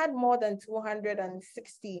program, we had more than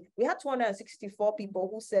 264 people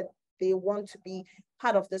who said they want to be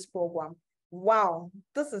part of this program. Wow,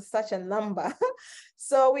 this is such a number.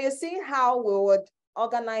 So we are seeing how we would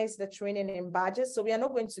organize the training in batches. So we are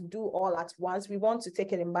not going to do all at once. We want to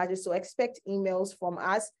take it in batches. So expect emails from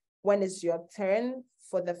us when it's your turn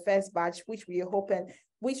for the first batch, which we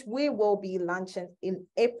will be launching in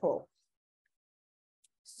April.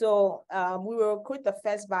 So we will recruit the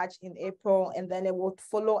first batch in April, and then it will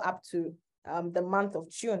follow up to the month of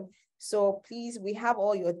June. So please, we have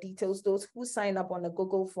all your details. Those who sign up on the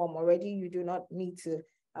Google form already, you do not need to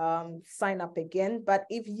sign up again. But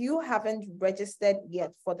if you haven't registered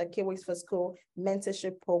yet for the Kiwix4Schools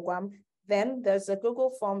mentorship program, then there's a Google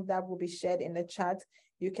form that will be shared in the chat.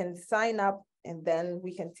 You can sign up, and then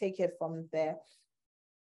we can take it from there.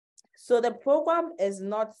 So the program is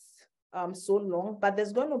not so long, but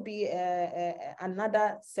there's going to be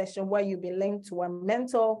another session where you'll be linked to a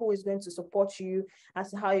mentor who is going to support you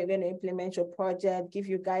as to how you're going to implement your project, give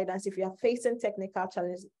you guidance. If you are facing technical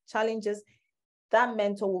challenges, that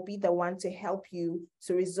mentor will be the one to help you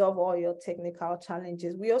to resolve all your technical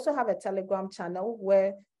challenges. We also have a Telegram channel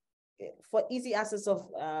where, for easy access of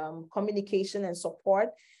communication and support,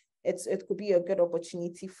 it could be a good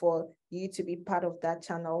opportunity for you to be part of that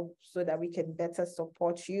channel so that we can better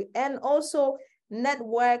support you. And also,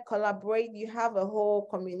 network, collaborate. You have a whole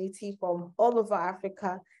community from all over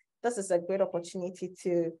Africa. This is a great opportunity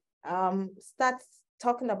to start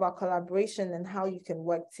talking about collaboration and how you can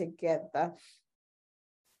work together.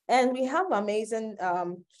 And we have amazing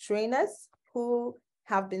trainers who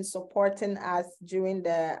have been supporting us during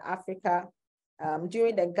the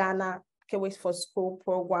during the Ghana Kiwix4Schools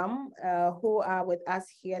program, who are with us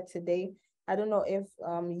here today. I don't know if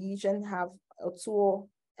Eugene have Otuo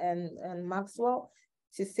and Maxwell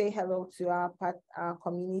to say hello to our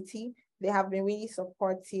community. They have been really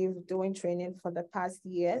supportive doing training for the past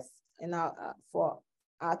years in for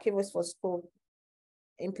our Kiwix4Schools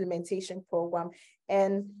implementation program.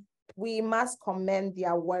 And we must commend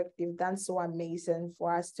their work. They've done so amazing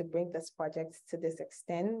for us to bring this project to this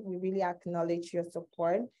extent. We really acknowledge your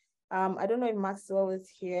support. I don't know if Maxwell is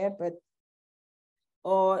here, but,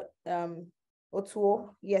 or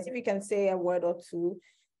Otuo, yes, if you can say a word or two,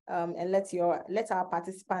 and let our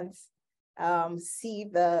participants see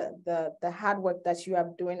the hard work that you are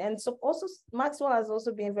doing. And so also Maxwell has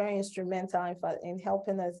also been very instrumental in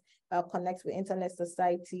helping us connect with Internet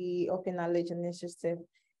Society, Open Knowledge Initiative,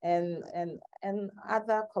 and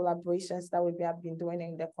other collaborations that we have been doing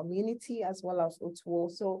in the community, as well as Otuo.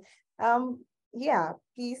 So yeah,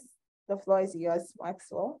 please, the floor is yours,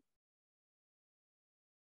 Maxwell.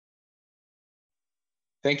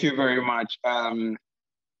 Thank you very much.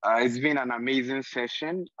 It's been an amazing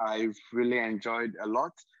session. I've really enjoyed a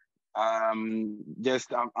lot.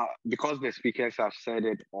 Because the speakers have said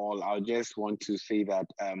it all, I just want to say that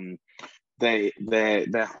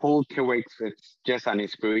the whole Kiwix is just an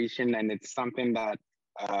inspiration, and it's something that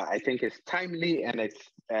I think is timely, and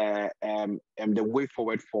it's the way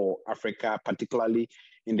forward for Africa, particularly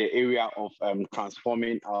in the area of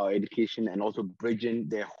transforming our education and also bridging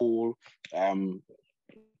the whole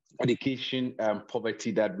education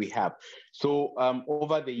poverty that we have. So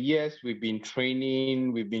over the years, we've been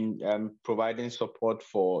training, we've been providing support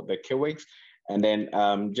for the Kiwix. And then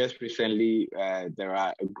just recently, there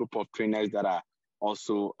are a group of trainers that are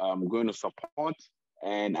also going to support.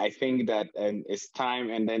 And I think that it's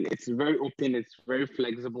time, and then it's very open, it's very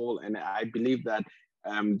flexible. And I believe that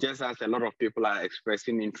just as a lot of people are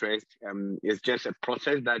expressing interest, it's just a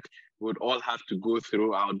process that we would all have to go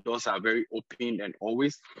through. Our doors are very open and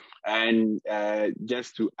always. And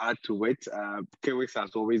just to add to it, Kiwix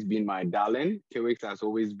has always been my darling. Kiwix has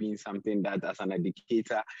always been something that, as an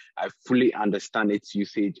educator, I fully understand its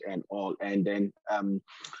usage and all. And then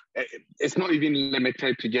it's not even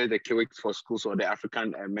limited to just the Kiwix4Schools or the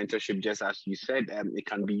African mentorship, just as you said. It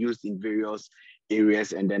can be used in various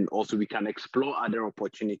areas, and then also we can explore other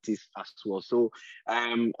opportunities as well. So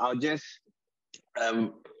I'll just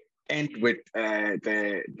end with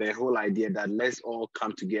the whole idea that let's all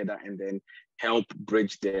come together and then help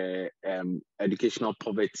bridge the educational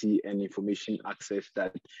poverty and information access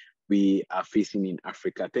that we are facing in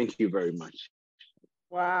Africa. Thank you very much.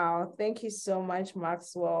 Wow, thank you so much,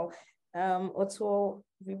 Maxwell. Otuo,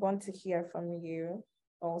 we want to hear from you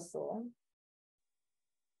also.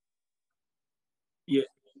 Yeah,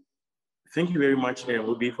 thank you very much,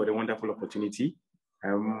 Ruby, for the wonderful opportunity. A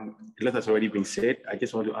lot has already been said. I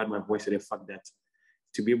just want to add my voice to the fact that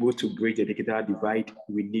to be able to bridge the digital divide,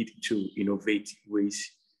 we need to innovate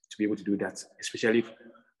ways to be able to do that, especially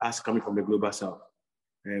us coming from the global south.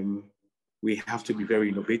 We have to be very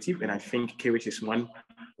innovative, and I think Kiwix is one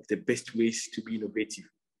of the best ways to be innovative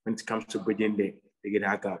when it comes to bridging the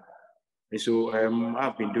digital gap. And so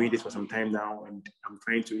I've been doing this for some time now, and I'm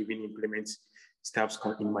trying to even implement steps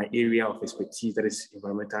in my area of expertise, that is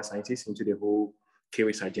environmental sciences, into the whole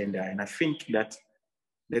Kiwix agenda. And I think that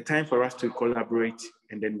the time for us to collaborate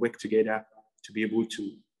and then work together to be able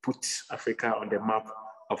to put Africa on the map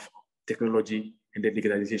of technology and the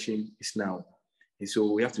digitalization is now. And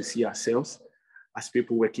so we have to see ourselves as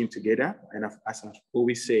people working together. And as I've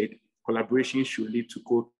always said, collaboration should lead to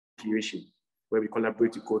co-creation, where we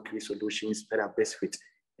collaborate to co-create solutions that are best fit.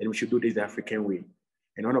 And we should do this the African way.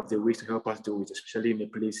 And one of the ways to help us do it, especially in a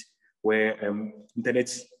place where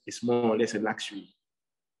internet is more or less a luxury,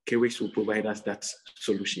 Kiwix will provide us that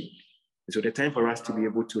solution. And so the time for us to be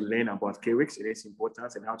able to learn about Kiwix and its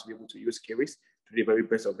importance and how to be able to use Kiwix to the very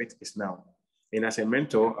best of it is now. And as a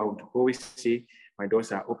mentor, I would always say my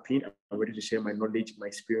doors are open. I'm ready to share my knowledge, my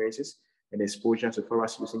experiences, and exposure so far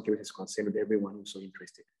as using Kiwix is concerned with everyone who's so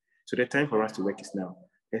interested. So the time for us to work is now.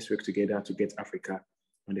 Let's work together to get Africa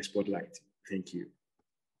on the spotlight. Thank you.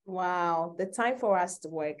 Wow, the time for us to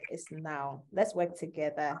work is now. Let's work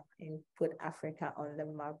together and put Africa on the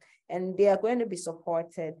map. And they are going to be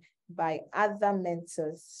supported by other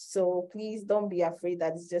mentors. So please don't be afraid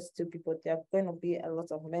that it's just two people. There are going to be a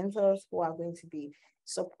lot of mentors who are going to be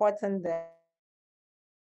supporting them.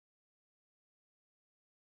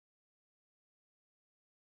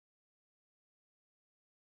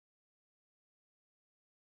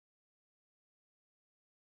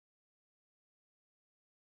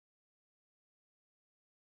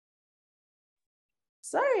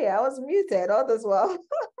 Sorry, I was muted all this while.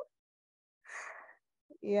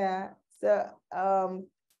 Yeah, so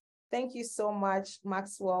thank you so much,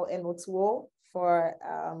 Maxwell and Otuo, for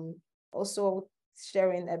also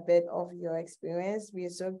sharing a bit of your experience. We are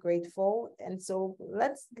so grateful. And so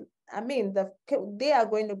they are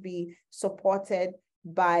going to be supported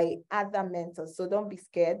by other mentors. So don't be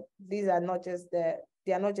scared. They are not just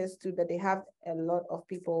two, but they have a lot of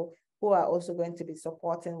people who are also going to be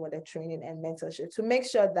supporting with the training and mentorship to make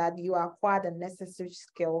sure that you acquire the necessary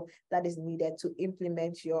skill that is needed to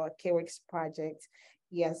implement your Kiwix project.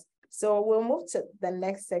 Yes. So we'll move to the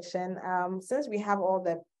next section. Since we have all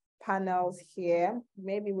the panels here,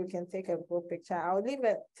 maybe we can take a group picture. I'll leave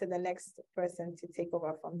it to the next person to take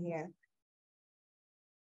over from here.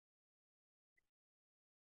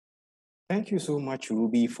 Thank you so much,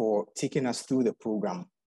 Ruby, for taking us through the program.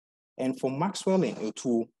 And for Maxwell and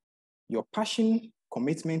Otuo, your passion,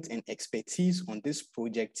 commitment, and expertise on this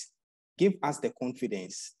project give us the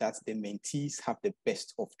confidence that the mentees have the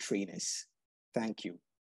best of trainers. Thank you.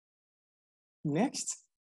 Next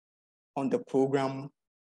on the program,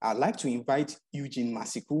 I'd like to invite Eugene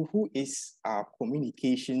Masiku, who is our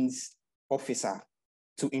communications officer,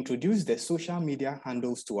 to introduce the social media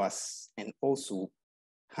handles to us and also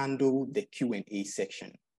handle the Q&A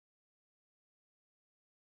section.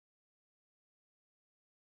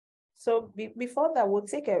 So before that, we'll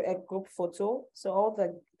take a group photo. So all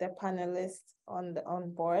the panelists on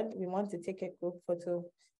board, we want to take a group photo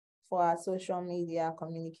for our social media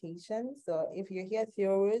communication. So if you're here,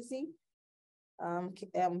 Theorosi,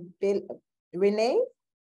 Renee,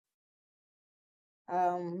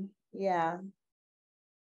 yeah.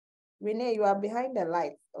 Renee, you are behind the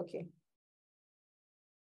light. Okay.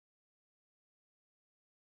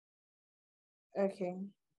 Okay.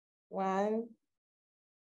 One,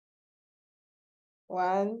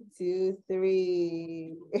 two,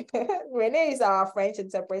 three. Renee is our French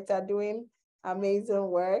interpreter doing amazing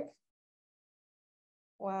work.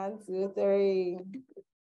 1, 2, 3.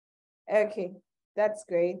 Okay, that's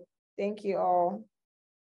great. Thank you all.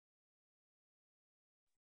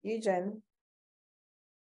 Eugene.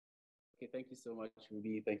 Okay, thank you so much,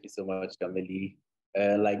 Ruby. Thank you so much, Gameli.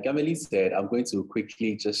 Like Gameli said, I'm going to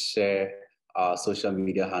quickly just share our social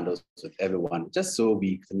media handles with everyone, just so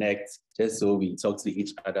we connect, just so we talk to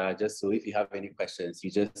each other, just so if you have any questions,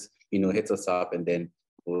 you just, hit us up and then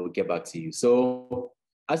we'll get back to you. So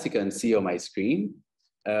as you can see on my screen,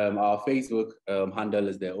 our Facebook handle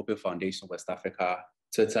is the Open Foundation West Africa.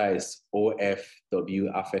 Twitter is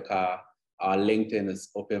OFW Africa. Our LinkedIn is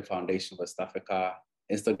Open Foundation West Africa.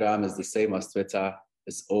 Instagram is the same as Twitter,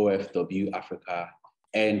 it's OFW Africa.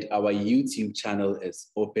 And our YouTube channel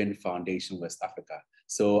is Open Foundation West Africa.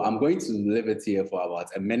 So I'm going to leave it here for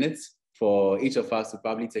about a minute for each of us to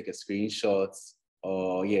probably take a screenshot,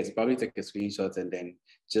 or probably take a screenshot and then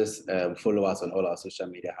just follow us on all our social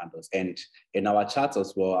media handles. And in our chat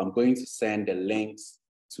as well, I'm going to send the links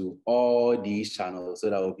to all these channels so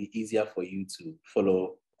that it will be easier for you to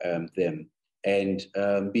follow them. And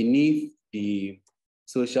beneath the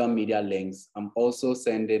social media links, I'm also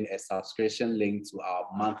sending a subscription link to our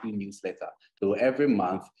monthly newsletter. So every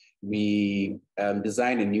month we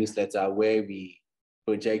design a newsletter where we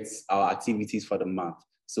project our activities for the month.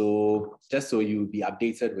 So just so you'll be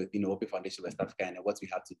updated with Open Foundation West Africa and what we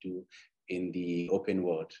have to do in the open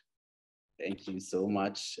world. Thank you so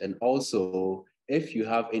much. And also, if you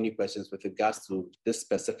have any questions with regards to this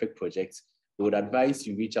specific project, we would advise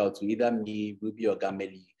you reach out to either me, Ruby, or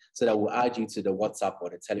Gameli, so that we'll add you to the WhatsApp or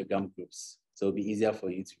the Telegram groups. So it'll be easier for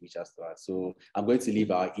you to reach out to us. So I'm going to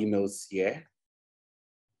leave our emails here.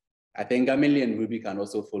 I think Gameli and Ruby can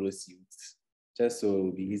also follow suit, just so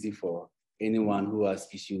it'll be easy for anyone who has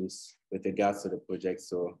issues with regards to the project.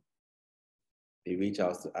 So they reach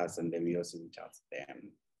out to us and then we also reach out to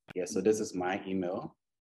them. Yeah, so this is my email.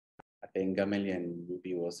 I think Gameli and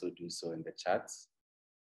Ruby will also do so in the chat.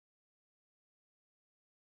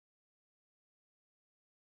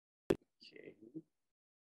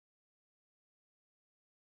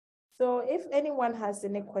 So if anyone has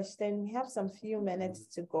any question, we have some few minutes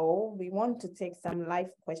to go. We want to take some live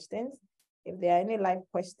questions. If there are any live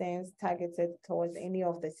questions targeted towards any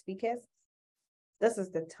of the speakers, this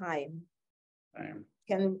is the time.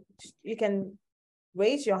 You can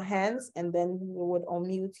raise your hands and then we would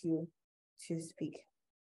unmute you to speak.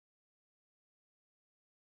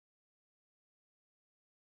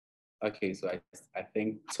 Okay, so I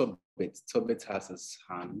think Tobit has his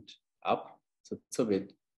hand up. So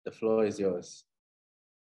Tobit, the floor is yours.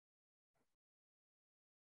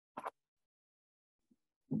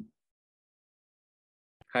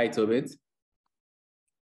 Hi, Tobit.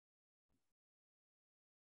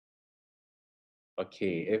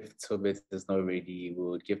 Okay, if Tobit is not ready,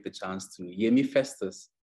 we'll give the chance to Yemi Festus.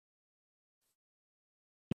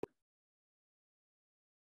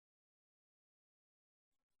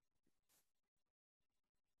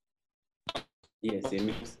 Yes,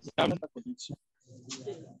 Yemi.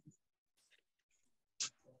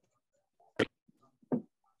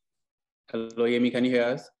 Hello, Yemi, can you hear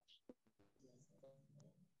us?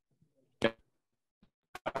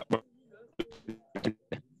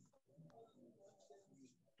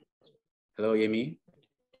 Hello, Yemi.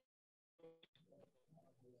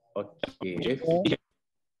 Okay.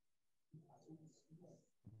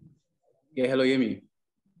 Yeah, hello, Yemi.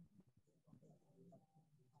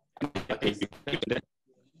 Okay.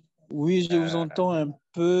 Oui, je vous entends un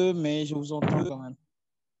peu, mais je vous entends quand même.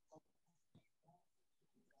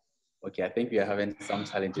 Okay, I think we are having some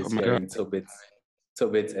challenges hearing Tobit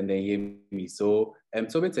and then Yemi. So,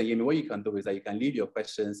 Tobit and Yemi, what you can do is that you can leave your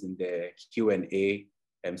questions in the Q&A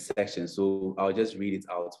section. So I'll just read it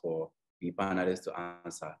out for the panelists to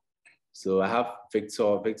answer. So I have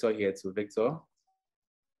Victor here too. Victor.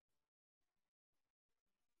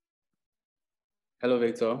 Hello,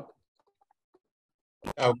 Victor.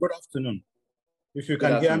 Good afternoon. If you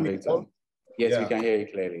can hear me, Victor. Yes, we can hear you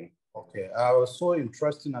clearly. Okay, I was so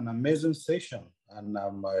interesting and amazing session, and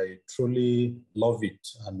I truly love it,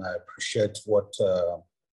 and I appreciate what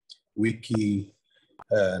Wiki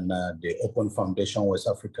and the Open Foundation West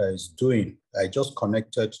Africa is doing. I just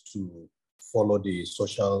connected to follow the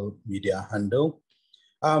social media handle.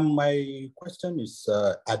 My question is,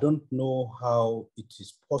 I don't know how it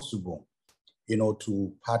is possible,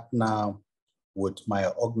 to partner with my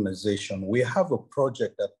organization. We have a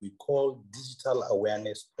project that we call Digital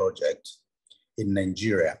Awareness Project in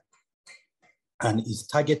Nigeria, and it's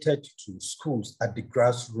targeted to schools at the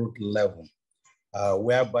grassroots level,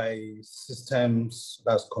 whereby systems,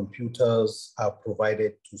 that's computers, are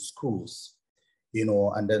provided to schools,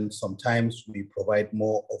 and then sometimes we provide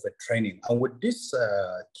more of a training. And with this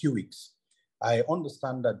Kiwix, I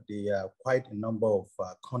understand that there are quite a number of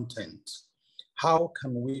content. How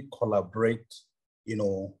can we collaborate,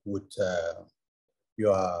 with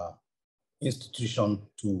your institution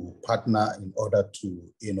to partner in order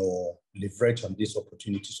to, leverage on this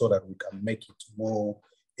opportunity so that we can make it more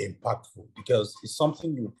impactful? Because it's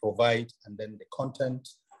something you provide and then the content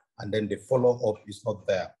and then the follow-up is not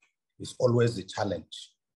there. It's always a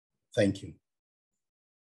challenge. Thank you.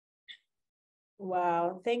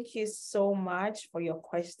 Wow, thank you so much for your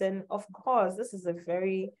question. Of course, this is a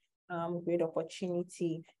very great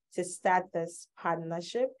opportunity to start this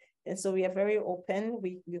partnership. And so we are very open.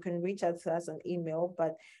 You can reach out to us on email,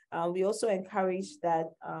 but we also encourage that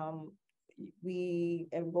we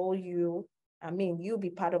enroll you. You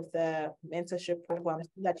be part of the mentorship program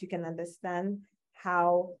so that you can understand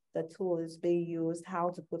how the tool is being used, how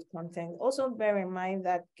to put content. Also bear in mind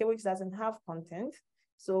that Kiwix doesn't have content.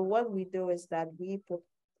 So what we do is that we put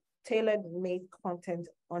tailored made content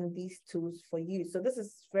on these tools for you. So this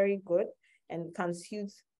is very good and can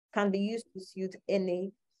be used to suit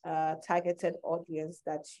any targeted audience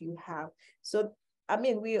that you have. So,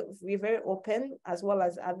 we're very open, as well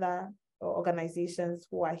as other organizations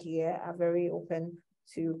who are here are very open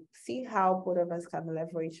to see how both of us can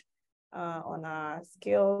leverage on our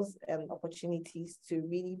skills and opportunities to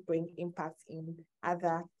really bring impact in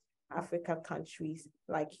other African countries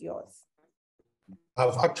like yours.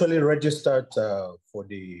 I've actually registered for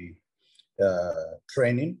the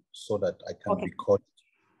training so that I can be caught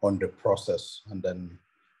on the process, and then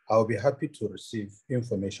I'll be happy to receive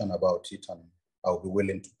information about it, and I'll be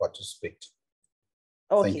willing to participate.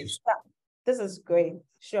 Okay, thank you. This is great.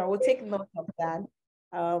 Sure, we'll take note of that.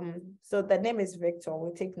 So the name is Victor.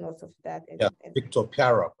 We'll take note of that. Victor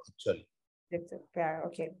Piara, actually. Victor Piara.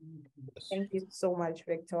 Okay. Yes. Thank you so much,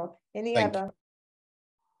 Victor. Any Thank other?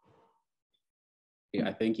 Yeah,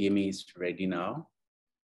 I think Yemi is ready now.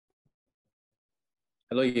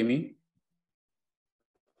 Hello, Yemi.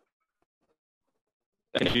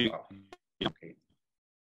 Okay.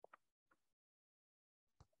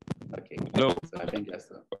 Okay. Hello. So I think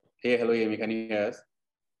that's hey, hello, Yemi. Can you hear us?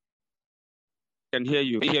 can hear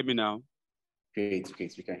you. Can you hear me now? Great,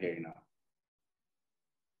 great. We can hear you now.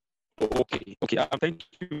 Okay. Thank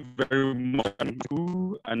you very much.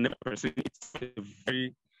 And it's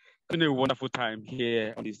been a wonderful time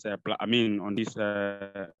here on this. On this.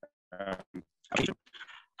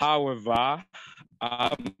 However,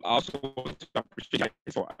 I also want to appreciate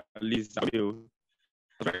for at least I feel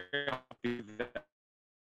very happy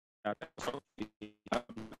that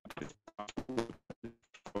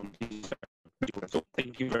so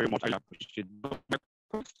thank you very much. I appreciate it.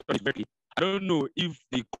 I don't know if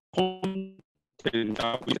the content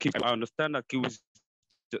I understand that Kiwix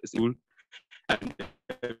is school and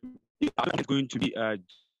it's going to be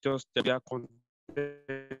just their content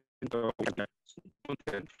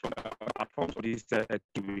from platforms for this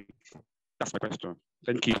Kiwix. That's my question.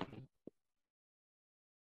 Thank you.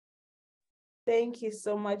 Thank you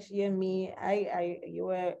so much, Yemi. You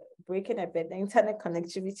were breaking a bit. The internet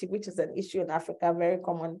connectivity, which is an issue in Africa, very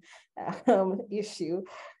common issue.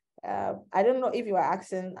 I don't know if you are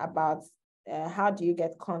asking about how do you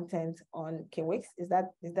get content on Kiwix? Is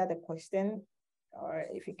that a question, or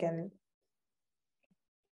if you can?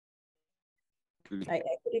 I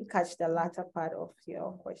couldn't catch the latter part of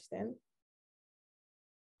your question.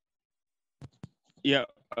 Yeah.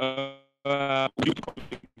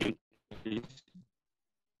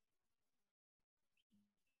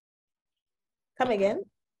 Come again.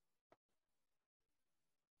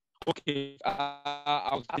 Okay.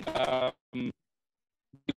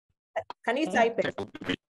 Can you type it?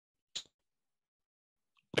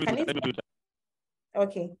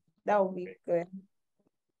 Okay, that would be good.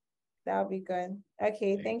 That would be good.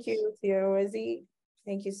 Okay, thank you, Rosie.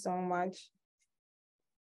 Thank you so much.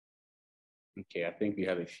 Okay, I think we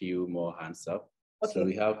have a few more hands up. Okay. So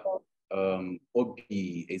we have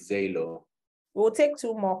Obi Ezelo. We'll take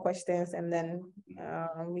 2 more questions and then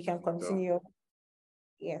we can continue.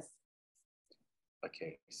 Yes.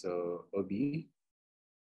 Okay, so Obi.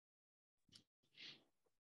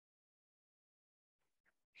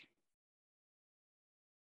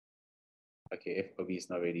 Okay, if Obi is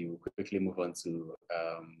not ready, we'll quickly move on to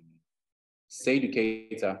Say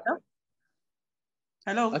Educator.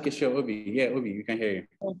 Hello. Okay, sure, Obi. Yeah, Obi, we can hear you.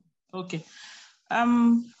 Oh, okay.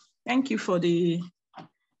 Thank you for the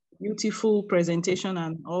beautiful presentation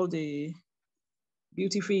and all the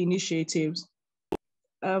beautiful initiatives.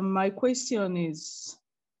 My question is,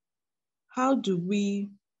 how do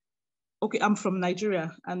we, okay, I'm from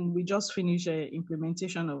Nigeria and we just finished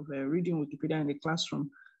implementation of reading Wikipedia in the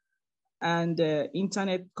classroom, and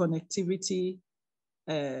internet connectivity,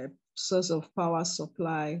 source of power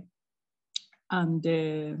supply, and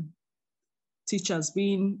teachers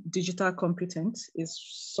being digital competent is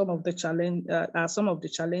some of the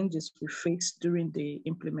challenges we faced during the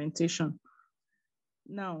implementation.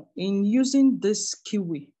 Now, in using this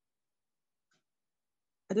Kiwi,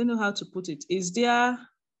 I don't know how to put it. Is there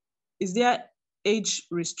age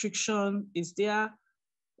restriction? Is there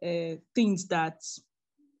things that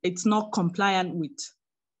it's not compliant with,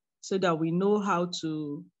 so that we know how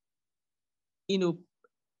to,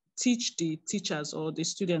 teach the teachers or the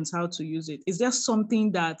students how to use it? Is there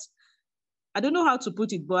something that, I don't know how to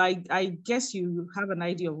put it, but I guess you have an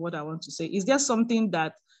idea of what I want to say. Is there something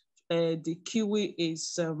that the Kiwi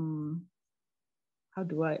is, how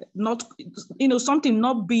do I, not, something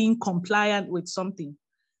not being compliant with something?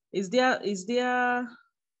 Is there,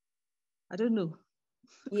 I don't know.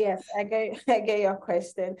 Yes, I get your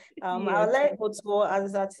question. I'll let Otto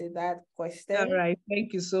answer to that question. All right,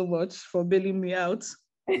 thank you so much for bailing me out.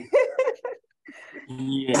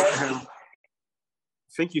 Yeah.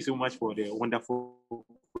 Thank you so much for the wonderful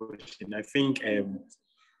question. I think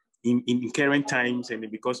in current times, and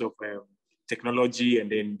because of technology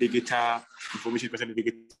and then digital information,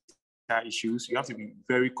 digital issues, you have to be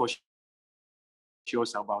very cautious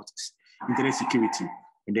about internet security.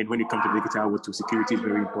 And then when it comes to digital world, security is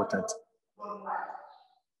very important.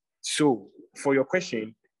 So for your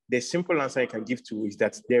question, the simple answer I can give to is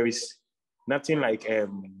that there is nothing like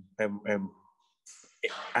an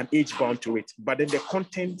age bound to it, but then the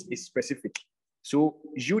content is specific. So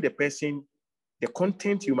you, the person, the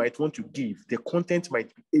content you might want to give, the content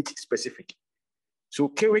might be age specific. So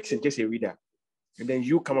Kiwix is just a reader, and then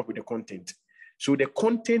you come up with the content. So the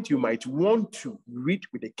content you might want to read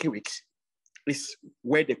with the Kiwix is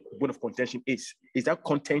where the bone of contention is. Is that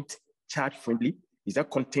content child friendly? Is that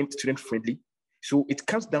content student friendly? So it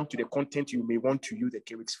comes down to the content you may want to use the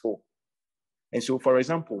Kiwix for. And so, for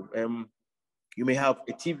example, you may have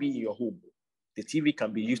a TV in your home. The TV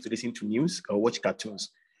can be used to listen to news or watch cartoons,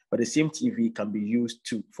 but the same TV can be used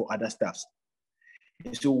for other stuff.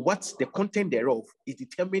 And so what's the content thereof is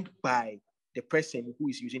determined by the person who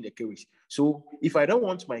is using the Kiwix. So if I don't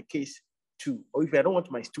want my case to, or if I don't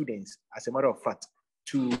want my students, as a matter of fact,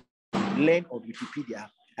 to learn on Wikipedia,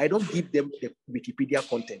 I don't give them the Wikipedia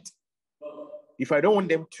content. If I don't want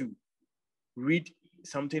them to read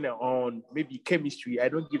something on maybe chemistry, I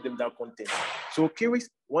don't give them that content. So Kiwix,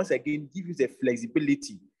 once again, gives you the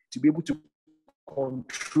flexibility to be able to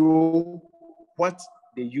control what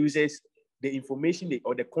the users, the information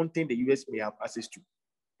or the content the users may have access to.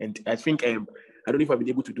 And I think, I don't know if I've been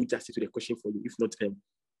able to do justice to the question for you. If not,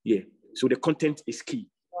 yeah. So the content is key,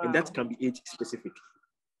 and that can be age specific.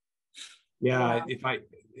 Yeah, wow.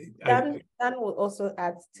 Dan will also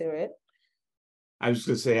add to it. I was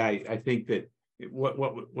going to say, I think that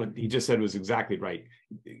what he just said was exactly right.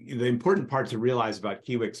 The important part to realize about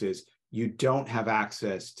Kiwix is you don't have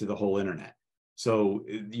access to the whole internet. So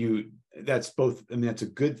that's both, I mean, that's a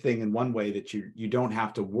good thing in one way, that you don't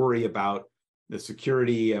have to worry about the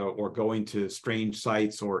security or going to strange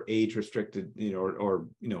sites or age restricted, or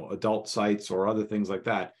adult sites or other things like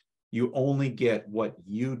that. You only get what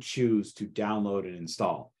you choose to download and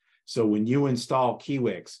install. So when you install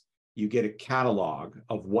Kiwix, you get a catalog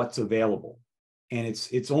of what's available, and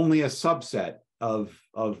it's only a subset of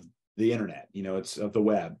the internet. It's of the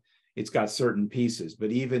web. It's got certain pieces, but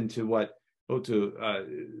even to what Otu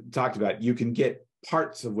talked about, you can get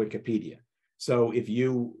parts of Wikipedia. So if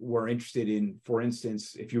you were interested in, for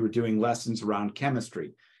instance, if you were doing lessons around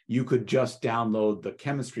chemistry, you could just download the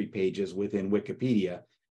chemistry pages within Wikipedia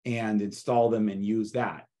and install them and use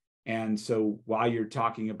that. And so while you're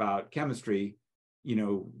talking about chemistry,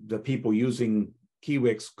 the people using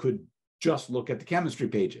Kiwix could just look at the chemistry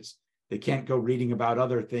pages. They can't go reading about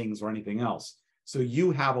other things or anything else. So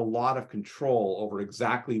you have a lot of control over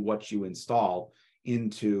exactly what you install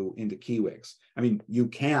into Kiwix. I mean, you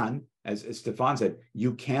can, as Stefan said,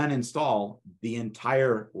 you can install the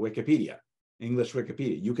entire Wikipedia, English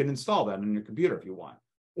Wikipedia. You can install that on your computer if you want,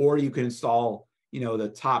 or you can install,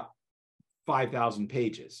 the top 5,000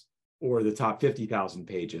 pages, or the top 50,000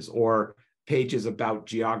 pages, or pages about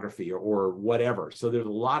geography or whatever. So there's a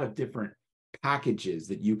lot of different packages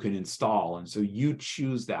that you can install. And so you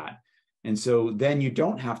choose that. And so then you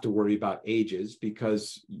don't have to worry about ages,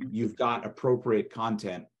 because you've got appropriate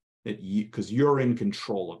content because you're in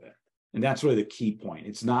control of it. And that's really the key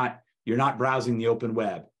point. You're not browsing the open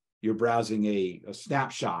web. You're browsing a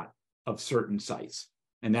snapshot of certain sites.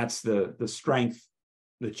 And that's the strength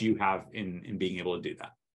that you have in being able to do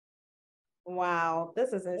that. Wow,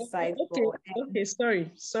 this is insightful. Okay,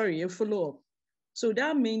 sorry, a follow-up. So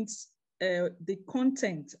that means the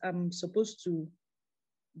content I'm supposed to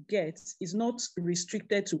get is not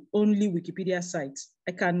restricted to only Wikipedia sites.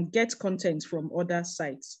 I can get content from other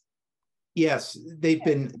sites. Yes, they've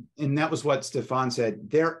been, and that was what Stefan said.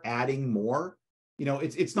 They're adding more.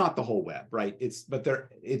 It's not the whole web, right? It's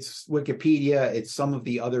Wikipedia. It's some of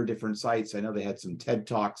the other different sites. I know they had some TED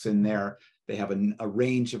Talks in there. They have a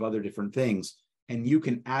range of other different things, and you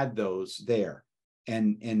can add those there.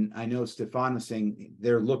 And I know Stefan was saying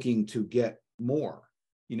they're looking to get more,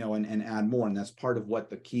 and add more. And that's part of what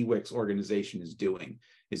the Kiwix organization is doing,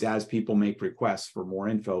 is as people make requests for more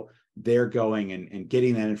info, they're going and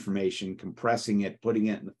getting that information, compressing it, putting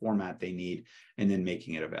it in the format they need, and then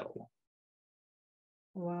making it available.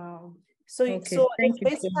 Wow. So it's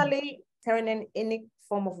basically turning any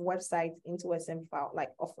form of website into a SIM file, like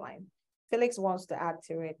offline. Felix wants to add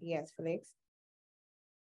to it. Yes, Felix.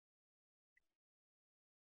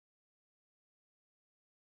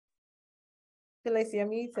 Felix, you're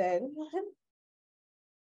muted.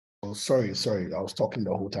 Oh, sorry. I was talking the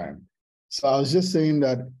whole time. So I was just saying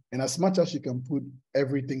that in as much as you can put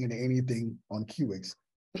everything and anything on Kiwix,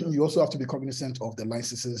 you also have to be cognizant of the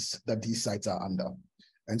licenses that these sites are under.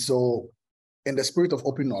 And so in the spirit of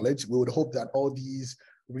open knowledge, we would hope that all these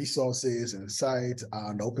resources and sites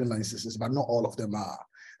are under open licenses, but not all of them are.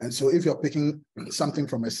 And so if you're picking something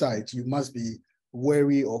from a site, you must be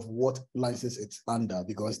wary of what license it's under,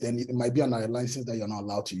 because then it might be under a license that you're not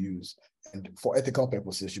allowed to use. And for ethical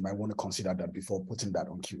purposes, you might want to consider that before putting that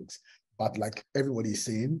on Kiwix. But like everybody is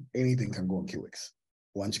saying, anything can go on Kiwix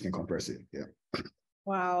once you can compress it. Yeah.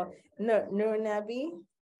 Wow. No, Nabi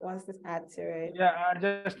wants to add to it. Yeah, I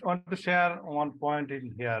just want to share one point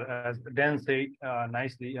in here, as Dan said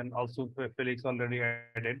nicely, and also Felix already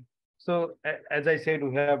added. So as I said,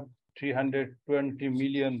 we have 320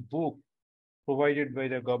 million books provided by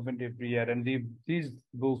the government every year, and these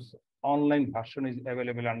books online version is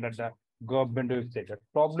available under the government website. The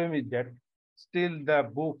problem is that still the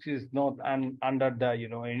book is not under the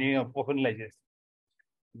any open license.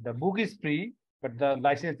 The book is free, but the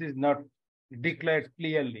license is not declared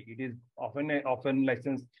clearly. It is often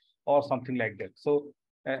license or something like that. So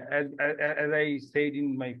as I said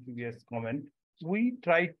in my previous comment, we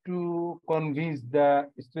try to convince the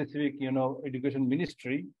specific, education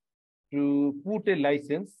ministry to put a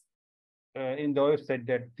license in the website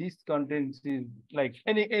that this content is like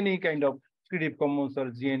any kind of Creative Commons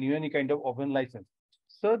or GNU, any kind of open license,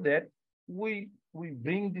 so that we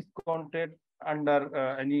bring this content under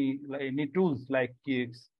any tools like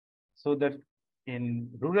Kiwix, so that in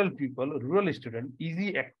rural student,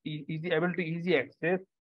 easy able to easy access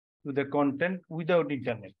to the content without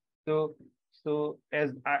internet. So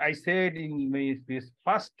as I said in my speech,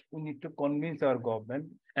 first we need to convince our government,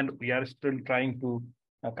 and we are still trying to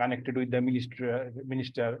connect it with the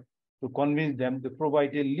minister to convince them to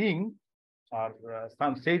provide a link or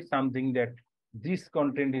say something that this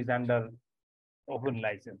content is under open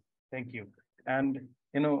license. Thank you. And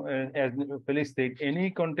as Felix said,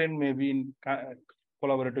 any content may be in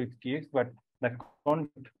collaborative with Kiwix, but the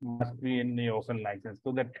content must be in the open license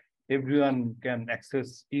so that everyone can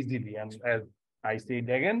access easily. And as I said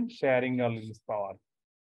again, sharing knowledge is power.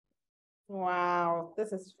 Wow,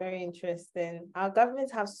 this is very interesting. Our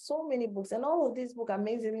governments have so many books, and all of these books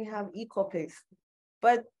amazingly have e-copies.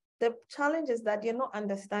 But the challenge is that you're not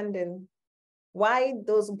understanding why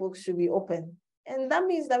those books should be open. And that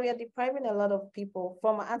means that we are depriving a lot of people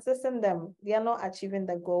from accessing them. They are not achieving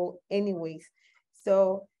the goal anyways.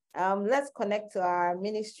 So let's connect to our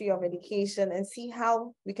Ministry of Education and see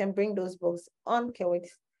how we can bring those books on Kiwix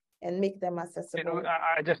and make them accessible.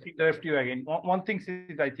 I just interrupt you again. One thing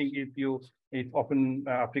is, I think if Open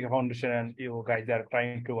Africa Foundation and you guys are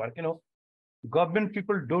trying to work, government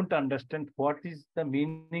people don't understand what is the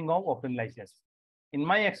meaning of open license. In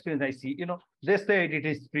my experience, I see, they say it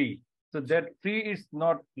is free. So that free is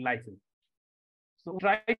not license. So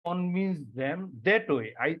try to convince them that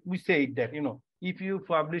way. We say that, if you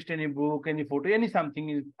published any book, any photo, any something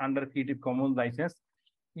is under Creative Commons license,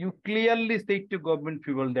 you clearly say to government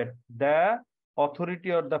people that the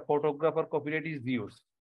authority or the photographer copyright is yours.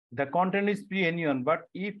 The content is free anyone, but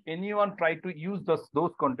if anyone try to use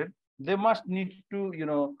those content, they must need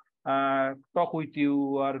to, talk with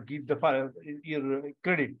you or give your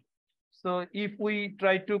credit. So if we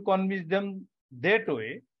try to convince them that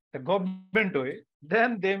way, the government way,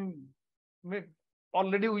 then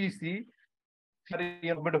already we see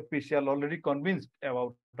government official already convinced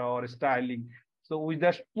about our styling. So we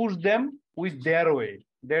just push them with their way.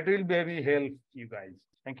 That will maybe help you guys.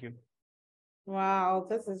 Thank you. Wow,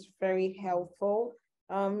 this is very helpful.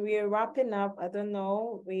 We're wrapping up. I don't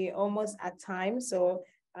know, we're almost at time. So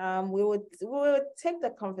we would take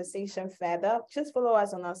the conversation further. Just follow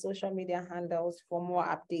us on our social media handles for more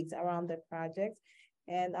updates around the project.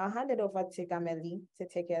 And I'll hand it over to Gameli to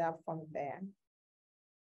take it up from there.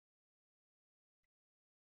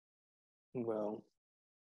 Well,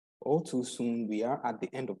 all too soon, we are at the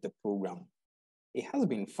end of the program. It has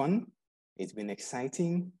been fun, it's been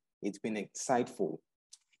exciting, it's been insightful,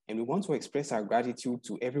 and we want to express our gratitude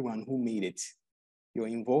to everyone who made it. Your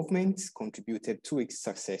involvement contributed to its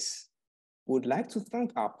success. We would like to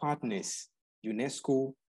thank our partners,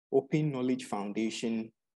 UNESCO, Open Knowledge Foundation,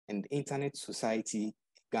 and Internet Society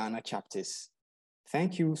Ghana chapters.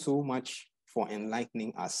 Thank you so much for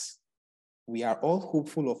enlightening us. We are all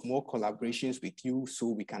hopeful of more collaborations with you so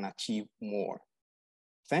we can achieve more.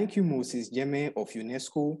 Thank you, Moses Jeme of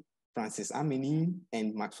UNESCO, Francis Amini,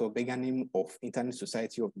 and Maxwell Beganim of Internet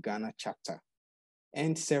Society of Ghana chapter.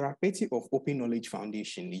 And Sarah Petty of Open Knowledge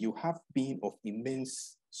Foundation. You have been of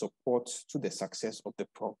immense support to the success of the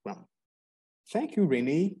program. Thank you,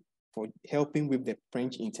 Renee, for helping with the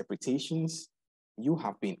French interpretations. You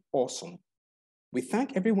have been awesome. We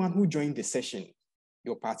thank everyone who joined the session.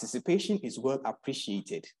 Your participation is well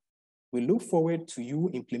appreciated. We look forward to you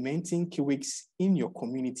implementing Kiwix in your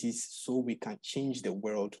communities so we can change the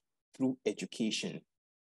world through education.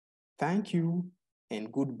 Thank you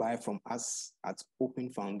and goodbye from us at Open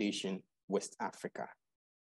Foundation, West Africa.